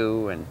outside of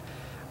you, and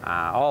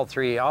all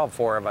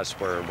 4 of us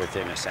were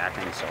within a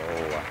second. So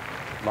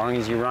as long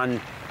as you run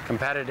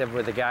competitive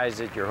with the guys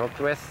that you're hooked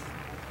with,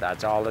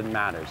 that's all that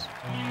matters.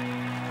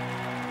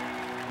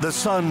 The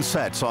sun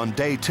sets on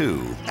day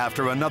 2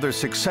 after another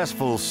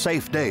successful,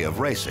 safe day of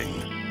racing.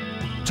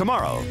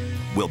 Tomorrow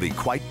will be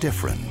quite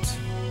different.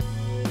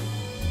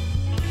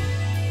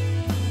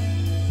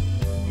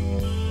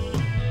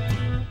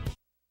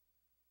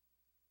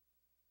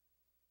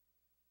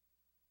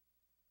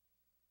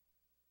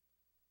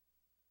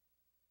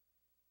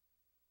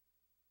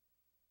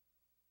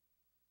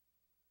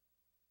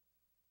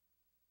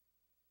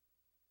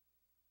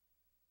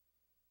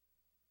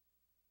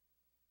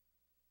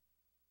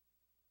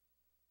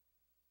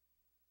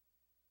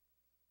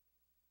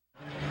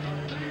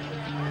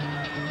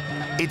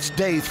 It's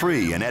day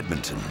 3 in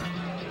Edmonton.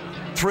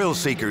 Thrill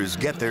seekers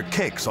get their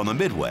kicks on the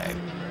midway,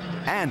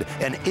 and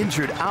an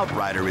injured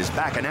outrider is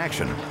back in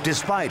action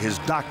despite his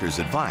doctor's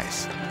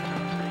advice.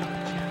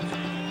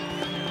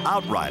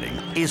 Outriding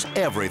is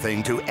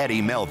everything to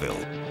Eddie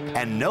Melville,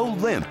 and no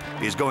limp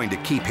is going to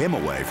keep him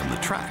away from the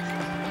track.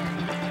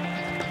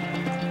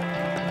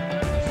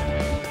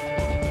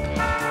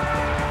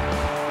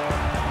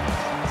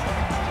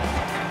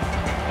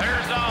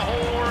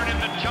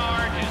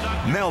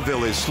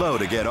 Melville is slow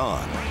to get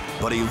on,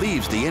 but he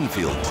leaves the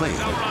infield clean.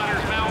 The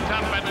riders mount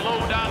up and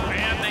load up,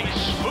 and they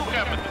spook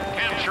up.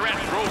 Cam Charette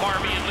drove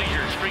RV and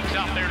Leisure, streaks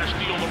out there to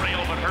steal the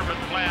rail, but Herman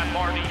Flad,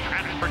 Marty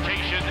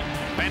Transportation,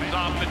 fends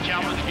off the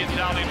challenge, gets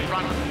out in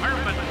front.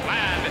 Herman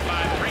Flad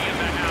by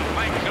 3.5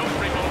 lengths.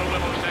 Over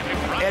Willow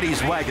second.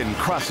 Eddie's wagon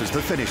crosses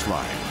the finish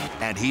line,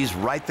 and he's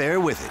right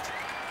there with it.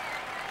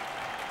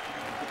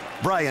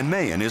 Brian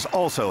Mahan is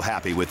also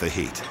happy with the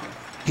heat.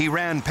 He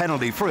ran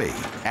penalty-free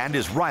and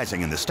is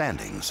rising in the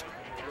standings.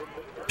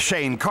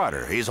 Shane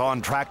Carter is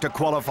on track to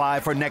qualify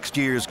for next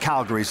year's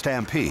Calgary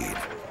Stampede.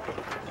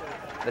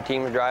 The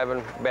team is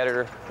driving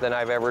better than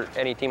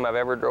any team I've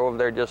ever drove.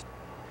 They're just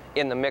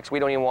in the mix. We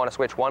don't even want to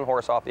switch one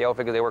horse off the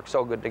outfit because they work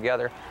so good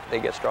together. They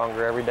get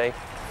stronger every day.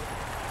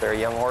 They're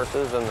young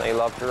horses and they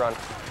love to run.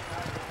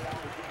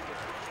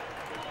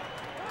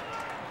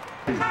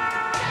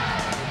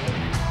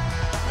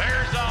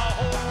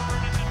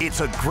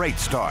 It's a great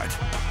start.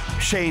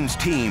 Shane's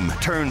team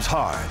turns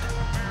hard,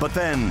 but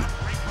then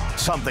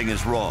something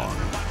is wrong.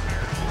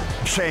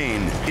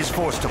 Shane is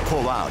forced to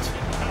pull out.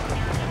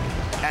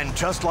 And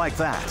just like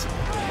that,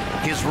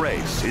 his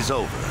race is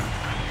over.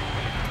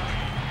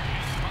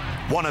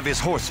 One of his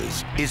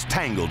horses is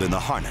tangled in the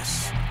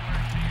harness.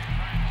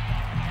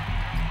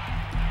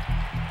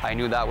 I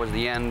knew that was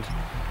the end.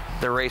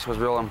 The race was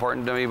real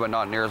important to me, but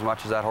not near as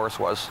much as that horse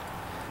was.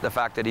 The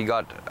fact that he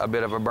got a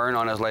bit of a burn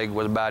on his leg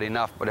was bad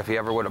enough, but if he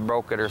ever would have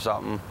broke it or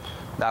something,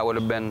 that would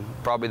have been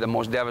probably the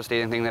most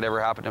devastating thing that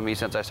ever happened to me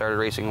since I started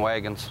racing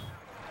wagons.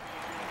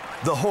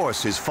 The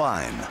horse is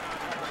fine,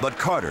 but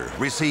Carter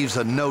receives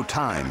a no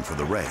time for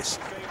the race.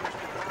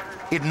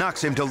 It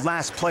knocks him to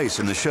last place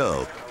in the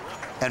show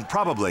and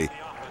probably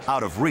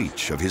out of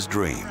reach of his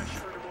dream.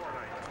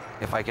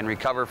 If I can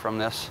recover from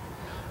this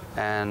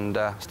and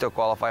still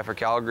qualify for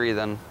Calgary,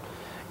 then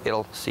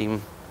it'll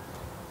seem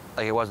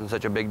like it wasn't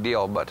such a big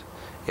deal. But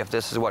if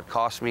this is what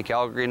cost me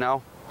Calgary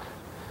now,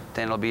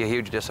 then it'll be a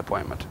huge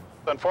disappointment.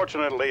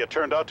 Unfortunately, it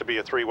turned out to be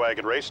a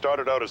three-wagon race.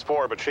 Started out as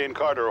four, but Shane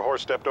Carter, a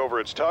horse, stepped over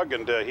its tug,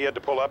 and he had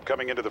to pull up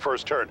coming into the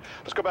first turn.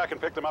 Let's go back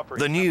and pick them up.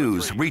 The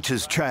news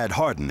reaches Chad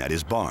Harden at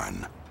his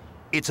barn.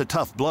 It's a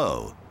tough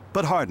blow,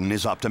 but Harden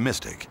is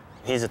optimistic.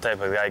 He's the type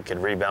of guy who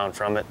could rebound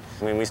from it.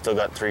 I mean, we still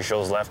got 3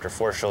 shows left or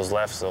 4 shows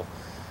left, so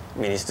I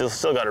mean, he's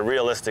still got a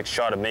realistic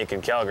shot of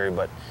making Calgary,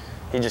 but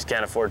he just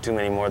can't afford too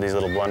many more of these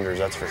little blunders,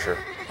 that's for sure.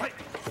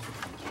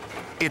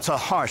 It's a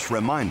harsh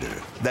reminder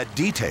that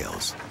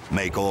details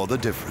make all the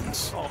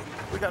difference. Oh,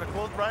 we got a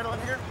closed bridle in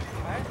here?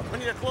 We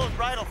need a closed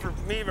bridle for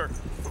Meaver.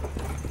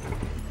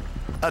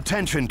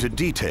 Attention to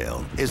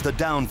detail is the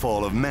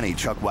downfall of many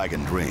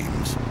chuckwagon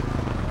dreams.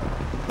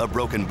 A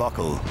broken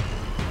buckle,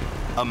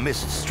 a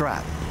missed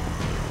strap,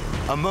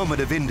 a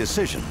moment of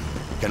indecision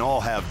can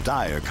all have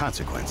dire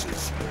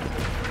consequences.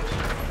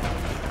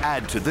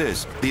 Add to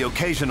this the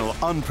occasional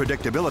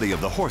unpredictability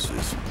of the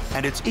horses,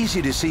 and it's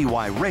easy to see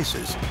why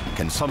races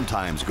can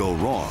sometimes go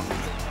wrong.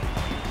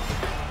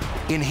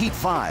 In Heat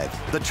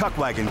 5, the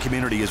chuckwagon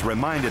community is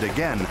reminded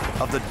again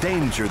of the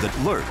danger that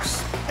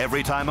lurks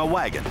every time a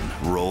wagon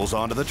rolls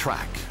onto the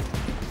track.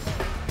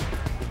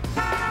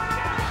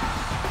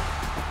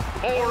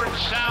 Horn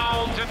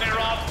sounds and they're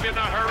off in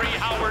a hurry.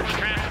 Howard's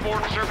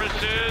Transport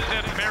Services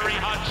and Barry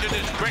Hudson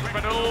is quick,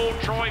 but oh,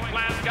 Troy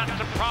Flatt's got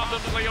some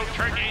problems. Leo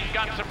Turnier's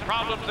got some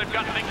problems. They've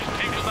got things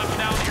tangled up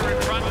down here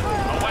in front.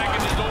 A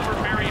wagon is over.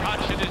 Barry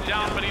Hudson is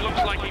down, but he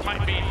looks like he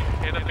might be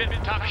in a bit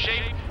tough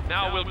shape.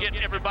 Now we'll get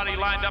everybody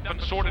lined up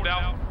and sorted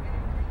out.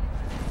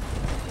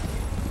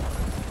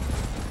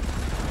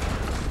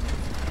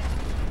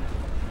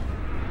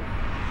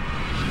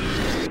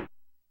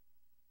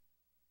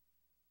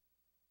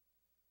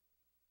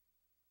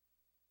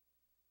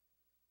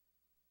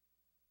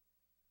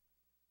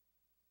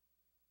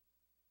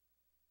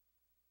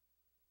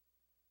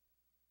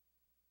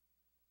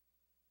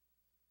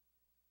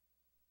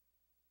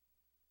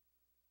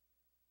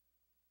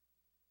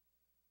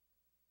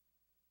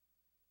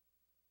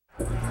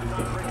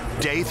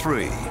 Day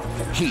 3,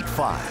 Heat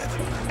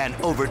 5. An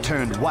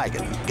overturned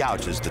wagon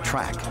gouges the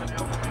track.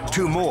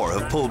 2 more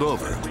have pulled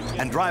over,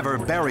 and driver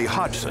Barry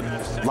Hodgson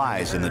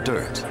lies in the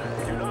dirt.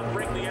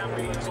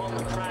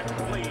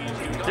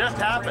 Just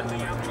happened.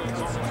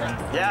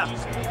 Yeah.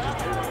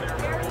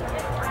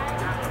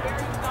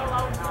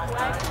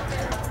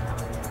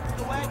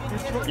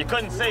 You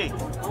couldn't see.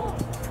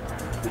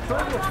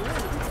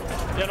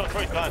 Yeah, no,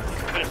 Troy's gone.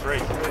 Finished the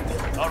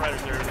race. All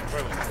riders there.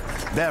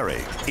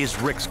 Barry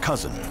is Rick's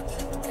cousin,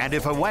 and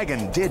if a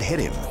wagon did hit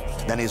him,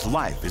 then his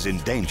life is in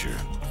danger.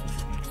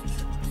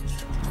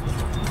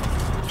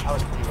 I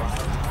was pretty wild.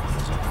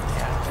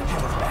 Yeah,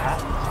 it was bad.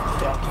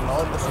 Yeah, came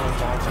out at the same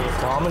time, so he was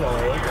bombing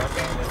away.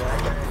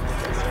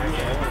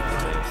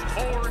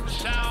 Horn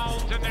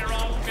sounds and they're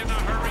off in a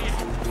hurry.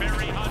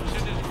 Barry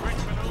Hudson is quick.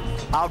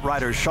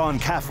 Outrider Sean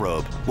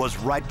Caffrobe was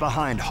right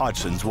behind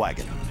Hodgson's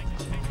wagon.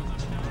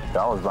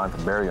 I was behind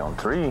for Barry on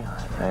 3,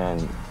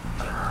 and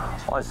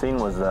all I seen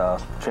was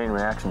chain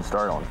reaction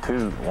start on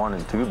 1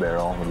 and 2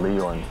 barrel with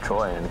Leo and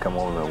Troy, and come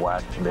over to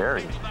whack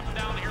Barry.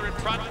 Down here in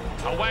front,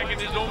 a wagon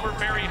is over.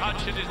 Barry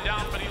Hudson is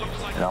down, but he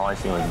looks like. And all I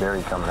seen was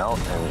Barry coming out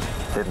and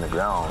hitting the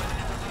ground.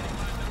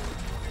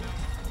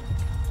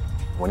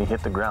 When he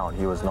hit the ground,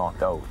 he was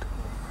knocked out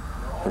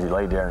because he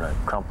laid there in a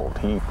crumpled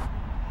heap.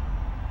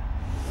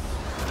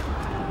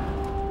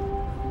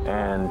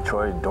 And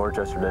Troy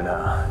Dorchester did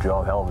a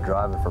hell of a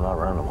drive for not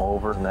running him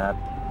over and that.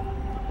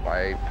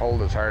 I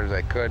pulled as hard as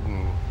I could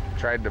and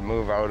tried to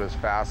move out as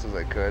fast as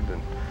I could.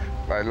 And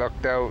I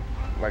looked out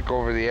like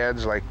over the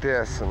edge like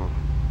this, and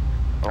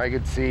I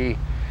could see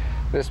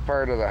this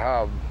part of the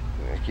hub.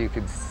 Like you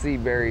could see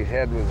Barry's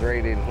head was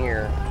right in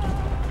here.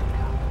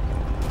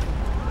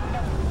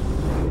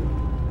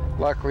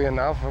 Luckily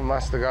enough, I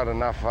must have got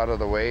enough out of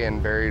the way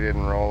and Barry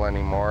didn't roll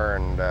anymore,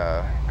 and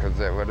because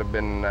it would have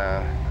been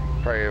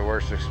probably the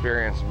worst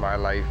experience of my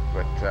life,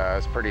 but I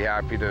was pretty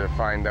happy to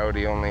find out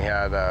he only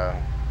had a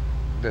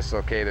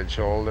dislocated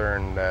shoulder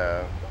and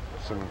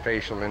some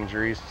facial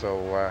injuries,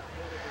 so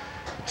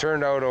it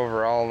turned out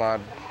overall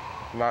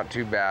not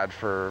too bad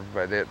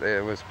but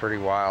it was pretty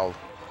wild.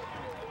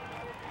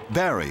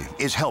 Barry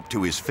is helped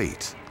to his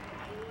feet.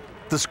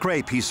 The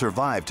scrape he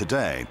survived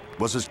today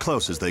was as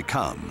close as they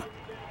come,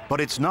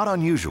 but it's not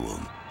unusual.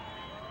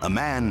 A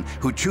man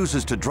who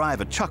chooses to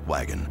drive a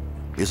chuckwagon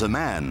is a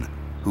man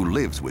who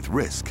lives with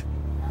risk.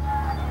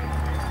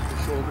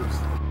 Shoulders.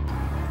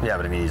 Yeah,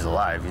 but I mean, he's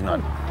alive. He's not.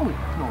 Oh,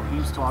 no,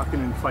 he's talking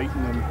and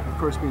fighting and, of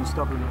course, being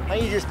stubborn. I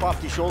think he just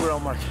popped his shoulder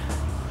out, Mark.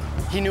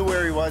 He knew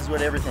where he was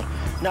with everything.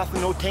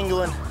 Nothing, no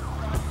tingling.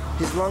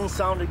 His lungs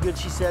sounded good,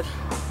 she said.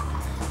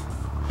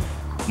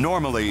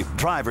 Normally,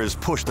 drivers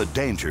push the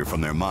danger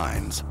from their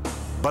minds.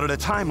 But at a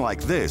time like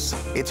this,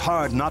 it's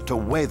hard not to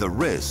weigh the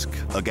risk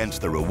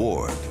against the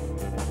reward.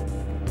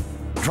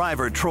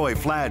 Driver Troy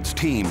Fladd's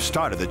team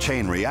started the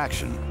chain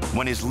reaction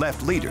when his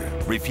left leader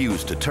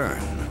refused to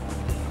turn.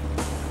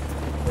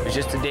 It was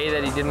just a day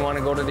that he didn't want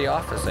to go to the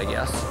office, I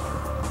guess.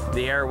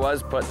 The error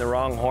was putting the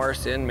wrong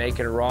horse in,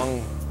 making a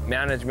wrong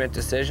management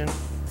decision.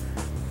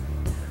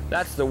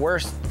 That's the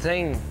worst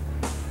thing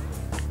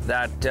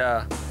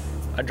that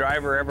a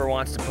driver ever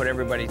wants to put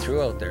everybody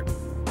through out there.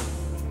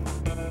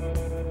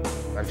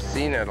 I've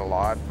seen it a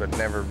lot, but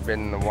never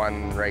been the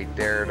one right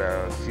there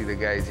to see the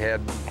guy's head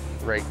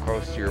right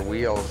close to your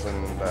wheels,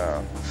 and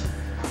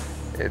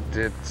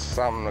it's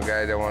something the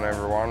guy don't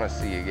ever want to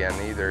see again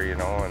either, you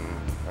know. And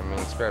I mean,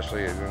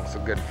 especially it's a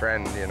good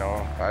friend, you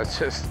know. I was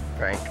just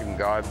thanking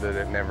God that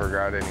it never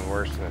got any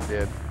worse than it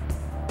did.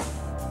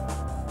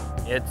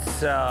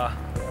 It's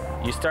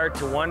you start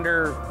to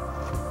wonder,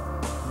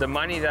 the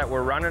money that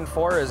we're running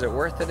for, is it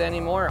worth it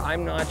anymore?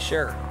 I'm not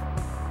sure.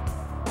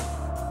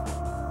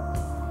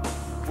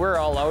 We're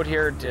all out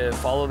here to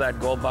follow that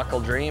gold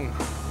buckle dream,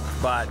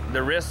 but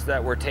the risks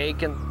that we're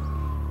taking,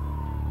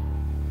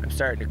 I'm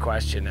starting to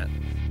question it.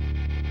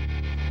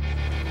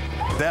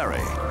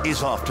 Barry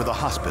is off to the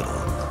hospital.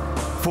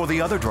 For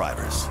the other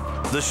drivers,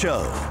 the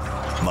show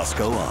must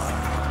go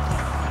on.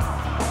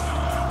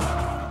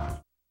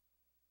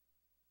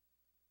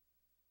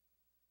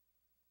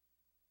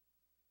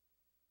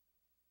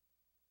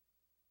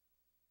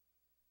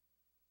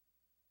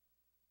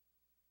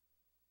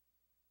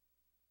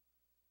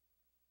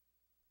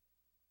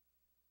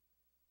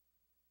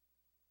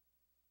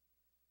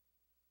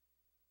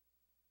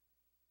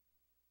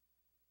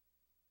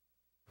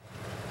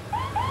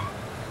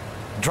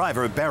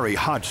 Driver Barry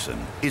Hodgson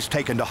is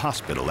taken to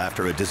hospital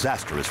after a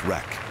disastrous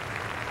wreck.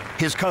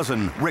 His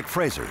cousin, Rick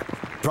Fraser,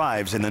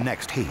 drives in the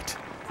next heat.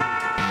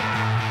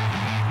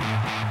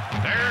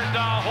 There's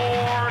the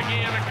whore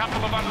again. A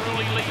couple of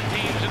unruly lead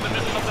teams in the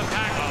middle of the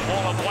pack. A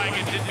wall of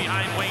wagons in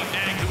behind Wayne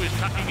Dag, who is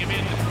tucking him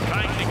in,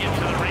 trying to get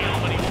to the rail,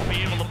 but he won't be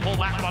able to pull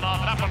that one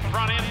off. And up in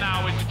front end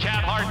now is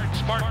Chad Hart.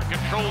 Spartan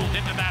controls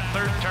into that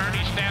third turn.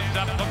 He stands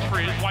up, looks for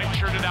his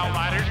white-shirted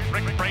outriders.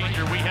 Rick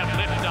Fraser, we have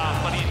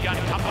liftoff, but he's got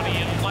company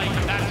in flight.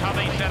 That's how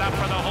they set up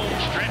for the home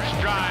stretch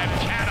drive.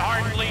 Chad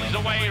Hart leads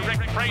away.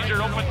 Rick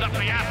Fraser opens up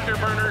the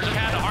afterburners.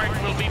 Chad Hart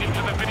will beat him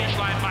to the finish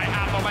line by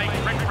half a length.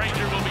 Rick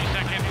Fraser will be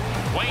second.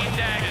 Wayne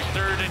Dag is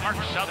third, and Mark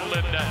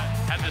Sutherland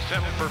had to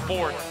settle for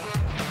fourth.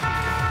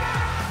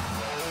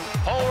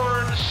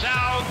 Horn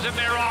sounds and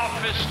they're off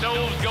as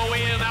stoves go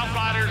in.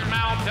 Outriders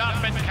mount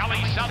up, and Kelly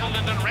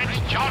Sutherland and Rich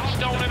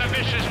Johnstone in a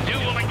vicious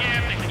duel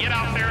again to get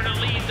out there to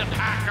lead the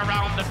pack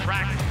around the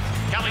track.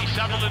 Kelly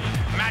Sutherland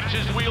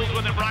matches wheels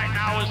with him right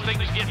now as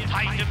things get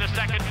tight in the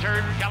second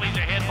turn. Kelly's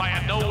ahead by a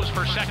nose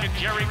for second.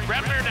 Jerry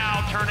Bremner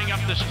now turning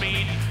up the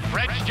speed.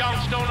 Reg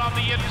Johnstone on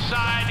the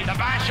inside. The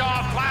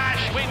Bashaw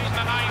Flash wins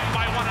the ninth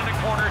by 1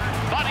 1/4.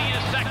 Buddy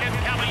is second,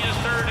 Kelly is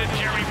third, and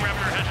Jerry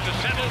Bremner has to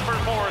settle for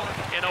fourth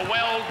in a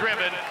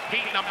well-driven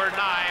heat number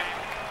 9.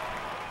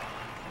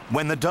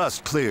 When the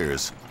dust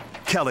clears,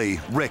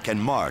 Kelly, Rick,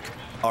 and Mark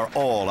are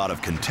all out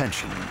of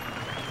contention.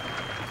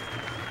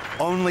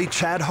 Only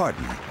Chad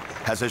Harden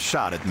has a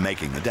shot at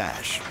making the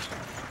dash.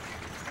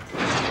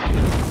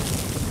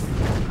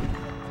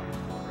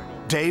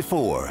 Day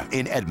 4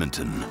 in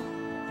Edmonton.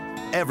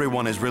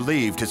 Everyone is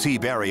relieved to see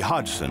Barry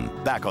Hodgson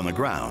back on the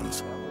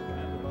grounds.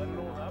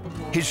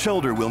 His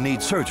shoulder will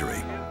need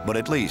surgery, but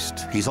at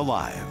least he's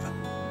alive.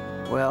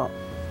 Well,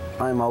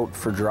 I'm out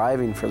for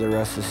driving for the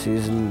rest of the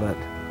season, but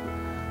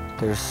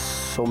there's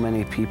so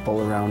many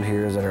people around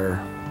here that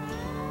are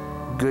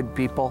good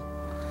people,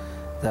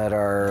 that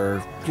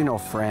are, you know,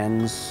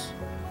 friends.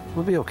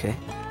 We'll be okay.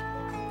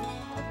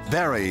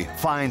 Barry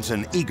finds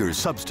an eager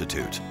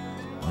substitute,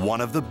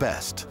 one of the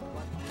best.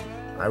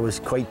 I was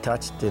quite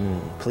touched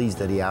and pleased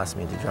that he asked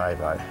me to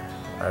drive. I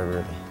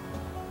really,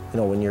 you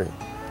know, when your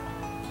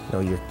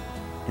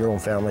own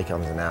family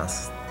comes and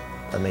asks,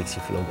 that makes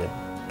you feel good,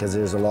 because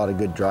there's a lot of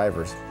good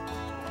drivers.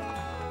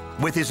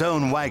 With his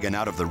own wagon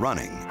out of the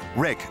running,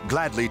 Rick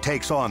gladly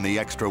takes on the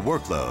extra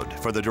workload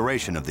for the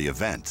duration of the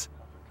event.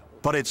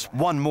 But it's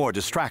one more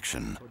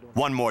distraction,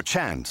 one more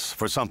chance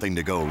for something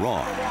to go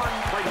wrong.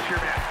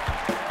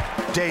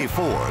 Day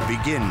 4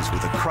 begins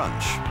with a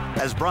crunch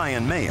as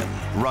Brian Mahan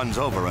runs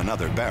over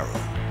another barrel.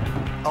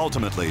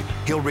 Ultimately,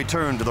 he'll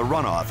return to the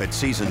runoff at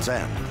season's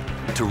end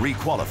to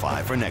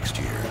re-qualify for next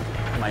year.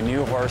 My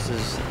new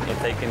horses, if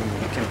they can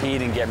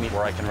compete and get me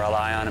where I can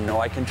rely on them, know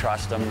I can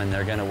trust them, and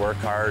they're going to work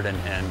hard,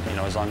 and you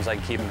know, as long as I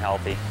can keep them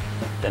healthy,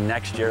 then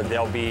next year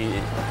they'll be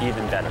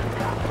even better.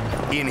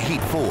 In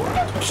Heat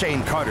 4,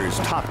 Shane Carter's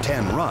top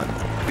 10 run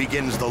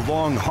begins the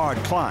long, hard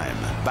climb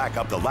back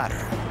up the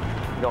ladder.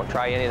 We don't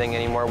try anything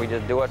anymore, we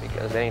just do it,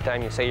 because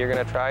anytime you say you're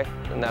going to try,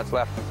 and that's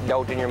left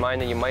doubt in your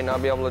mind that you might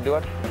not be able to do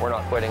it, we're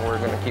not quitting. We're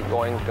going to keep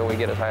going until we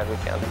get as high as we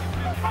can.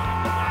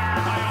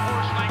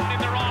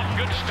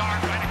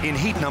 In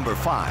heat number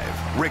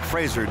 5, Rick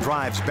Fraser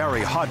drives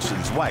Barry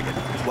Hodgson's wagon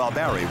while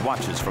Barry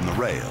watches from the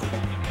rail.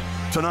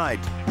 Tonight,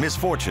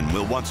 misfortune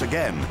will once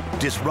again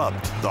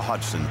disrupt the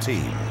Hodgson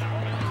team.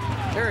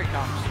 Here he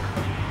comes.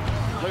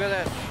 Look at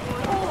this.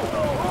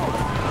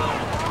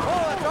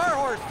 Oh, that's our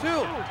horse,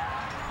 too.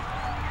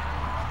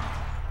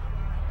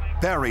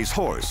 Barry's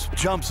horse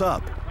jumps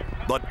up,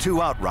 but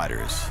two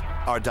outriders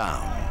are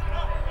down.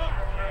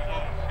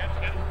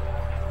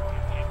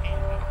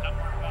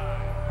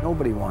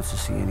 Nobody wants to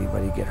see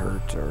anybody get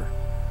hurt or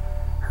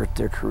hurt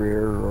their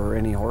career or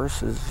any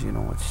horses, you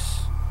know,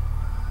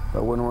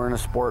 but when we're in a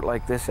sport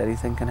like this,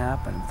 anything can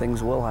happen.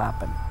 Things will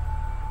happen.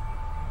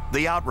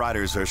 The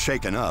outriders are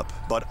shaken up,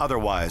 but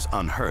otherwise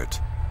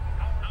unhurt.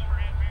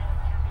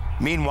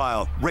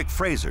 Meanwhile, Rick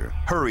Fraser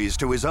hurries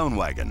to his own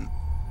wagon,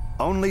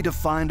 only to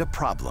find a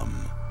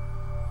problem.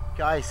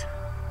 Guys,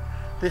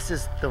 this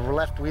is the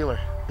left wheeler.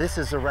 This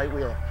is the right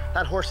wheeler.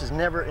 That horse has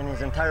never in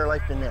his entire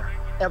life been there,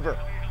 ever.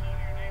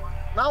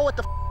 Now what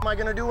the am I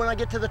gonna do when I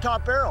get to the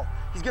top barrel?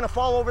 He's gonna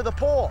fall over the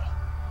pole.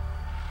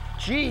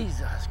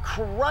 Jesus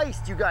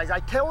Christ, you guys, I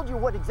told you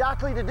what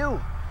exactly to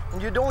do,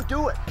 and you don't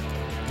do it.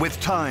 With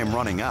time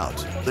running out,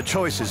 the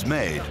choice is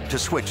made to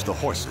switch the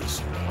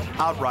horses.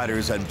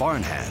 Outriders and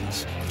barn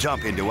hands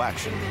jump into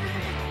action.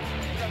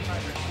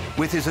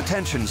 With his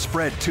attention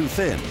spread too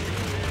thin,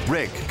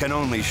 Rick can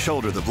only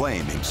shoulder the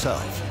blame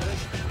himself.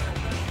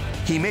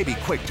 He may be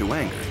quick to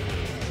anger,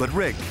 but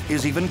Rick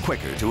is even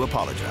quicker to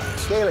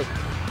apologize. Kaylee,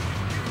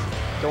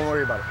 don't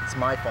worry about it. It's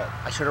my fault.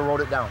 I should have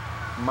wrote it down.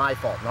 My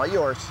fault, not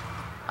yours.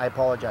 I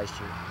apologize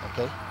to you,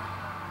 okay?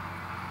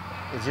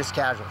 It's just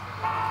casual.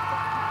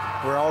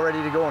 We're all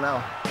ready to go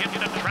now. Get to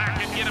the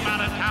track and get him out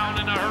of town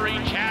in a hurry,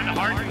 Chad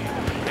Harden.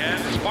 And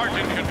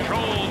Spartan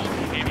controls,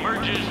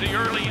 emerges the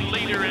early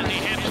leader as he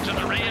heads to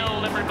the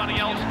rail. Everybody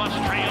else must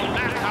trail.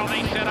 That's how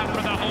they set up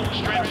for the home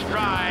stretch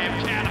drive.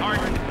 Chad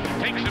Harden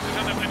takes him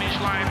to the finish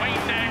line.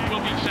 Wayne Dag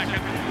will be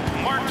second.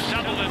 Mark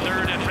Sutherland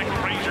third, and Rick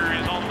Fraser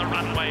is on the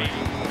runway.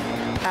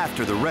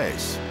 After the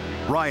race,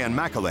 Ryan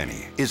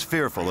McElhaney is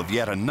fearful of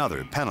yet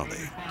another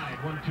penalty.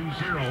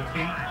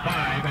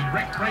 120.85, and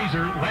Rick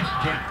Fraser,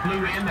 WestJet,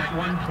 flew in at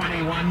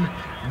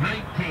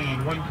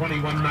 121.19,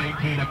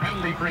 121.19, a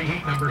penalty-free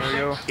heat number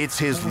 6. It's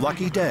his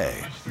lucky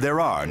day. There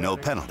are no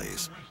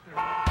penalties.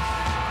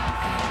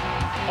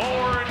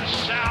 Horn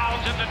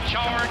sounds and the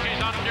charge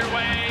is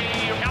underway.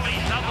 Kelly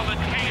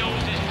Sutherland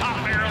KOs his top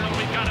barrel, and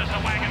we've got us a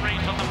wagon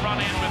race on the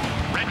front end with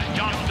Rex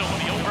Johnstone,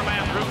 the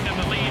overland route, in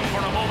the lead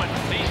for a moment.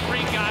 These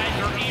three guys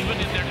are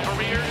even in their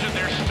careers and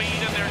their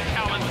speed and their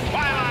talent.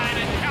 Twilight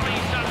and Kelly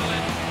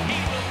Sutherland, he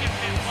will get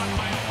this one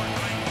by one.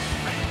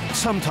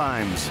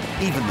 Sometimes,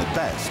 even the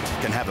best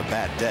can have a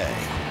bad day.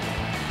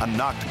 A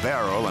knocked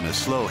barrel and a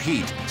slow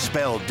heat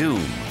spell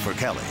doom for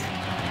Kelly.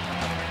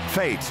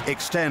 Fate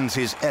extends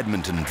his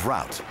Edmonton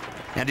drought,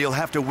 and he'll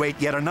have to wait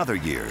yet another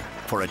year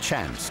for a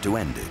chance to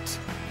end it.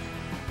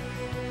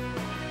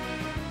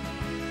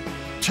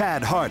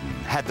 Chad Harden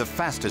had the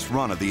fastest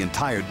run of the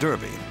entire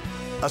Derby,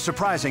 a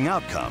surprising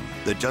outcome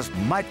that just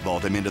might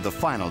vault him into the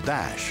final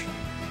dash.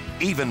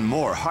 Even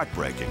more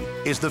heartbreaking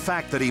is the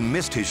fact that he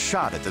missed his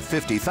shot at the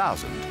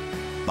 50,000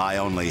 by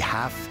only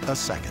half a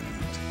second.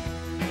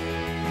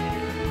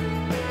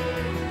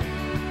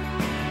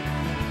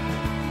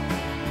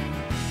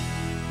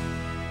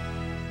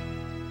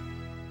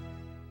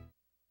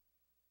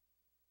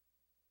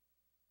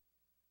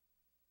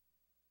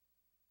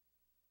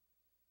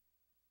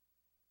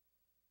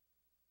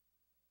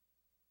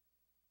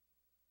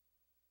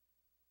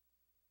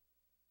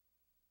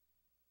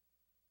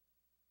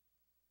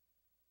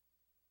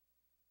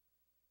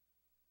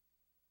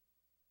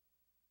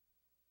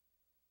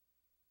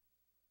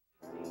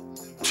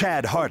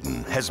 Chad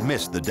Harden has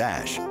missed the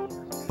dash,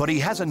 but he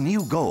has a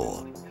new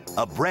goal,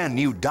 a brand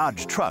new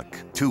Dodge truck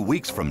 2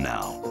 weeks from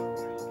now.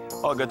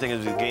 Well, good thing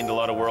is we've gained a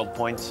lot of world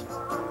points.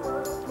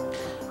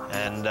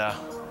 And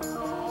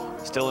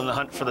still in the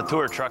hunt for the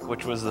tour truck,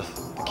 which was the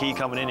key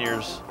coming in here.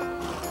 Is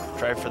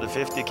try for the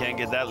 50, can't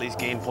get that, at least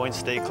gain points,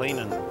 stay clean,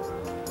 and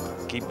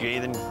keep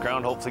gaining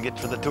ground, hopefully get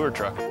for the tour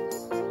truck.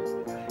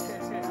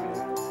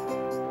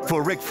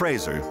 For Rick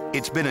Fraser,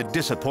 it's been a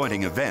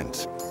disappointing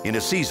event in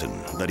a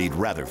season that he'd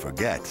rather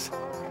forget.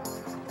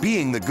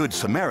 Being the Good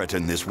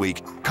Samaritan this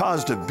week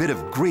caused a bit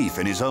of grief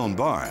in his own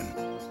barn,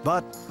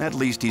 but at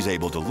least he's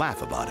able to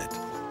laugh about it.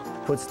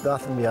 Puts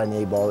nothing behind the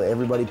 8-ball.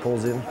 Everybody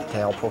pulls in to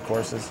help hook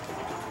horses.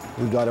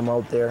 We got him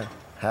out there,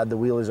 had the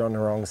wheelers on the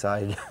wrong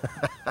side.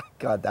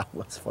 God, that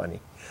was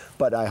funny.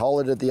 But I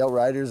hollered at the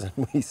outriders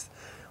and we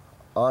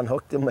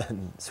unhooked him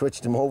and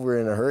switched him over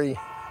in a hurry.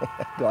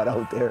 Got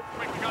out there.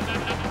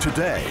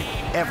 Today,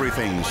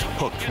 everything's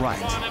hooked right.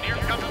 And here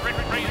comes Rick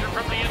Fraser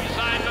from the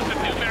inside, but the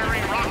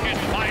Newberry rocket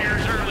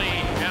fires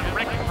early. And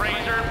Rick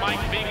Fraser, Mike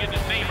Vegan's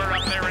neighbor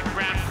up there in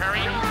Grand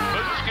Prairie,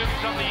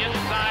 scoots on the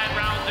inside,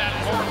 rounds that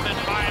fourth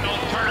and final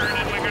turn,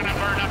 and we're going to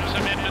burn up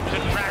some Edmonton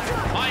track.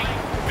 Mike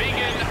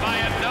Vegan by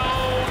a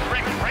nose,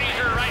 Rick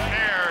Fraser right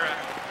there.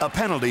 A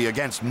penalty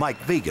against Mike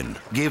Vegan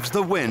gives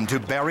the win to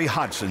Barry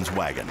Hodgson's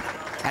wagon,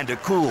 and a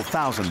cool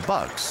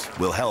 $1,000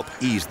 will help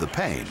ease the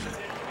pain.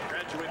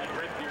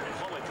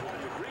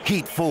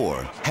 Heat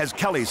 4 has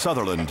Kelly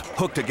Sutherland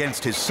hooked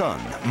against his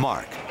son,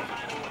 Mark.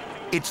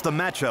 It's the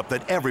matchup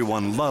that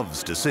everyone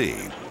loves to see,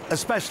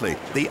 especially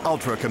the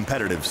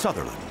ultra-competitive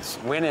Sutherlands.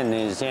 Winning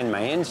is in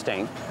my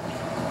instinct.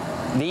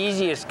 The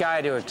easiest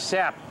guy to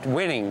accept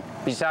winning,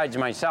 besides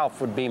myself,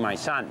 would be my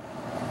son.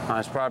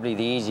 That's probably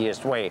the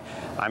easiest way.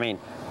 I mean,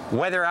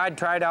 whether I'd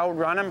try to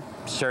outrun him,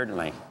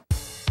 certainly.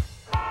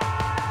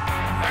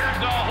 There's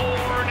the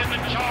horn and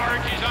the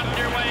charge is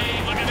underway.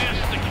 Look at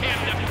this, the kid,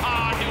 the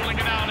pod dueling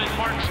it out as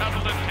Mark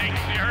Sutherland takes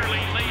the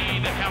early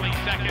lead. Kelly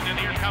second, and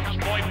here comes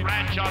Boyd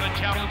Branch on a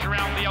challenge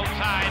around the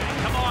outside.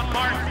 Come on,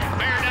 Mark,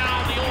 bear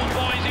down, the old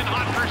boys in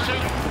hot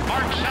pursuit.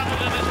 Mark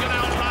Sutherland is going to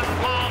outrun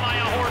Paul by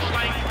a horse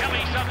length.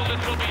 Kelly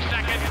Sutherland will be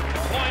second.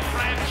 Boyd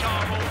Branch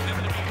almost in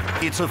the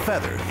lead. It's a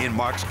feather in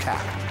Mark's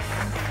cap.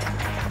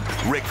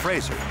 Rick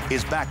Fraser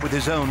is back with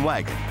his own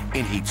wagon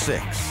in Heat 6.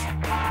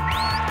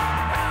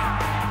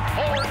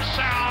 Horn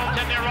sounds,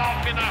 and they're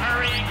off in a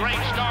hurry.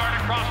 Great start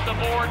across the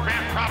board.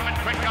 Grant Prophet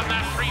quick on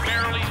that three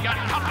barrel. He's got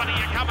company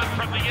coming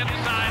from the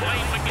inside.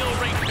 Lane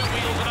McGilvery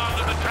two-wheels it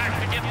onto the track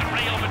to get the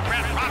rail, but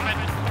Grant Prophet,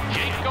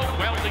 Jaco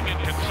Welding and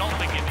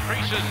Consulting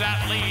increases that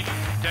lead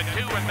to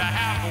 2.5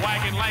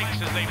 wagon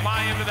lengths as they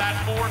fly into that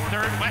fourth.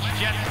 Third,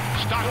 WestJet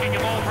stalking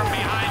him all from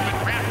behind,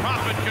 but Grant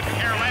Prophet couldn't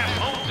care less.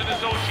 Holmes and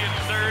his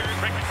Ocean's third.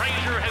 Rick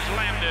Fraser has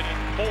landed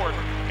fourth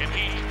in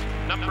Heat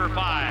number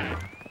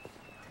 5.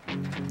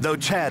 Though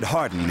Chad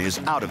Harden is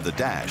out of the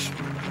dash,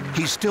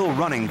 he's still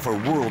running for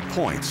world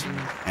points,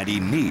 and he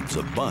needs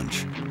a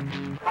bunch.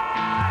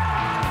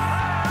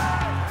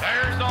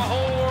 There's the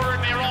horn.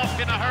 They're off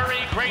in a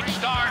hurry. Great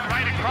start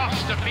right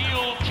across the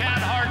field. Chad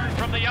Harden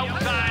from the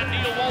outside.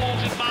 Neil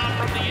Wolgenbaum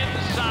from the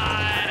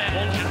inside. And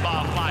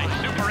Wolgenbaum flies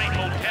Super 8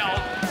 Hotel.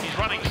 He's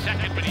running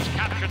second, but he's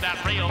captured that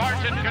rail.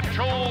 Martin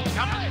controls,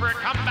 comes for a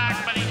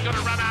comeback, but he's going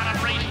to run out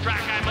of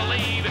racetrack, I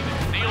believe.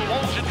 Neil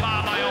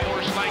Wolgenbaum by a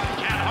horse length.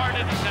 Chad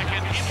Harden second.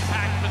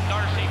 Impact with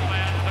Darcy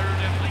Glad third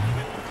and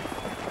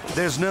Lincoln.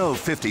 There's no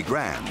 50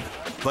 grand,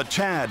 but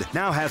Chad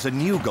now has a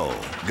new goal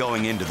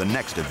going into the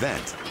next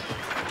event.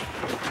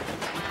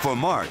 For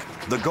Mark,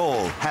 the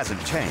goal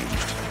hasn't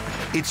changed.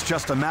 It's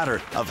just a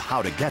matter of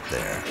how to get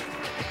there.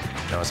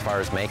 You know, as far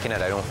as making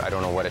it, I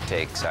don't know what it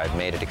takes. I've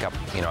made it a couple,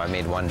 you know, I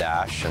made one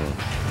dash and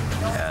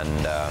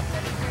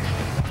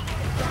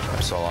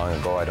so long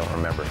ago I don't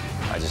remember.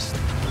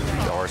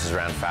 The horses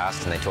ran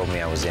fast and they told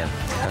me I was in.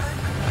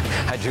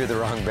 I drew the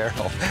wrong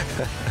barrel.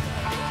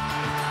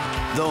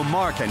 Though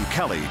Mark and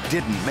Kelly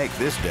didn't make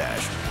this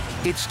dash,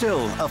 it's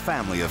still a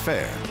family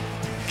affair.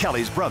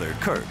 Kelly's brother,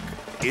 Kirk,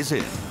 is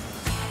in.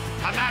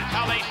 And that's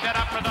how they set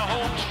up for the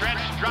home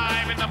stretch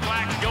drive in the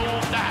black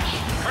gold dash.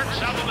 Kurt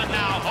Sutherland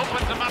now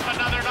opens them up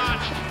another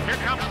notch. Here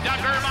comes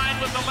Doug Irvine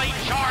with the late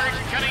charge.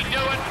 Can he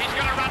do it? He's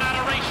going to run out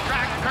of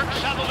racetrack. Kurt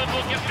Sutherland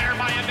will get there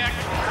by a neck.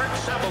 Kurt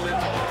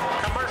Sutherland,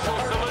 Commercial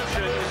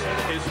Solutions,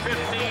 is $15,000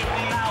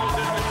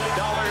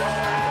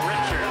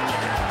 richer.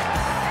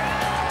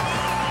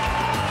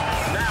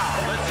 Now,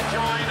 let's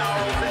join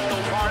our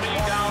official party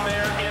down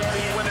there in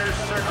the winner's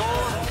circle.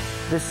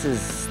 This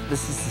is the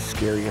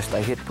scariest.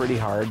 I hit pretty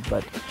hard,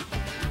 but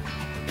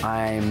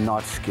I'm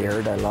not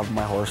scared. I love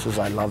my horses.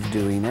 I love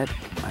doing it.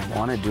 I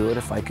want to do it.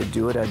 If I could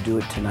do it, I'd do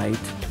it tonight.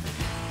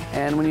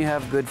 And when you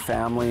have good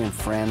family and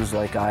friends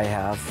like I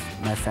have,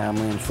 my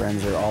family and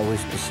friends are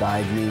always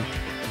beside me.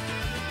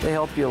 They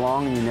help you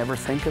along and you never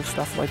think of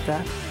stuff like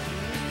that.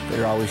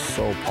 They're always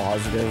so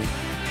positive.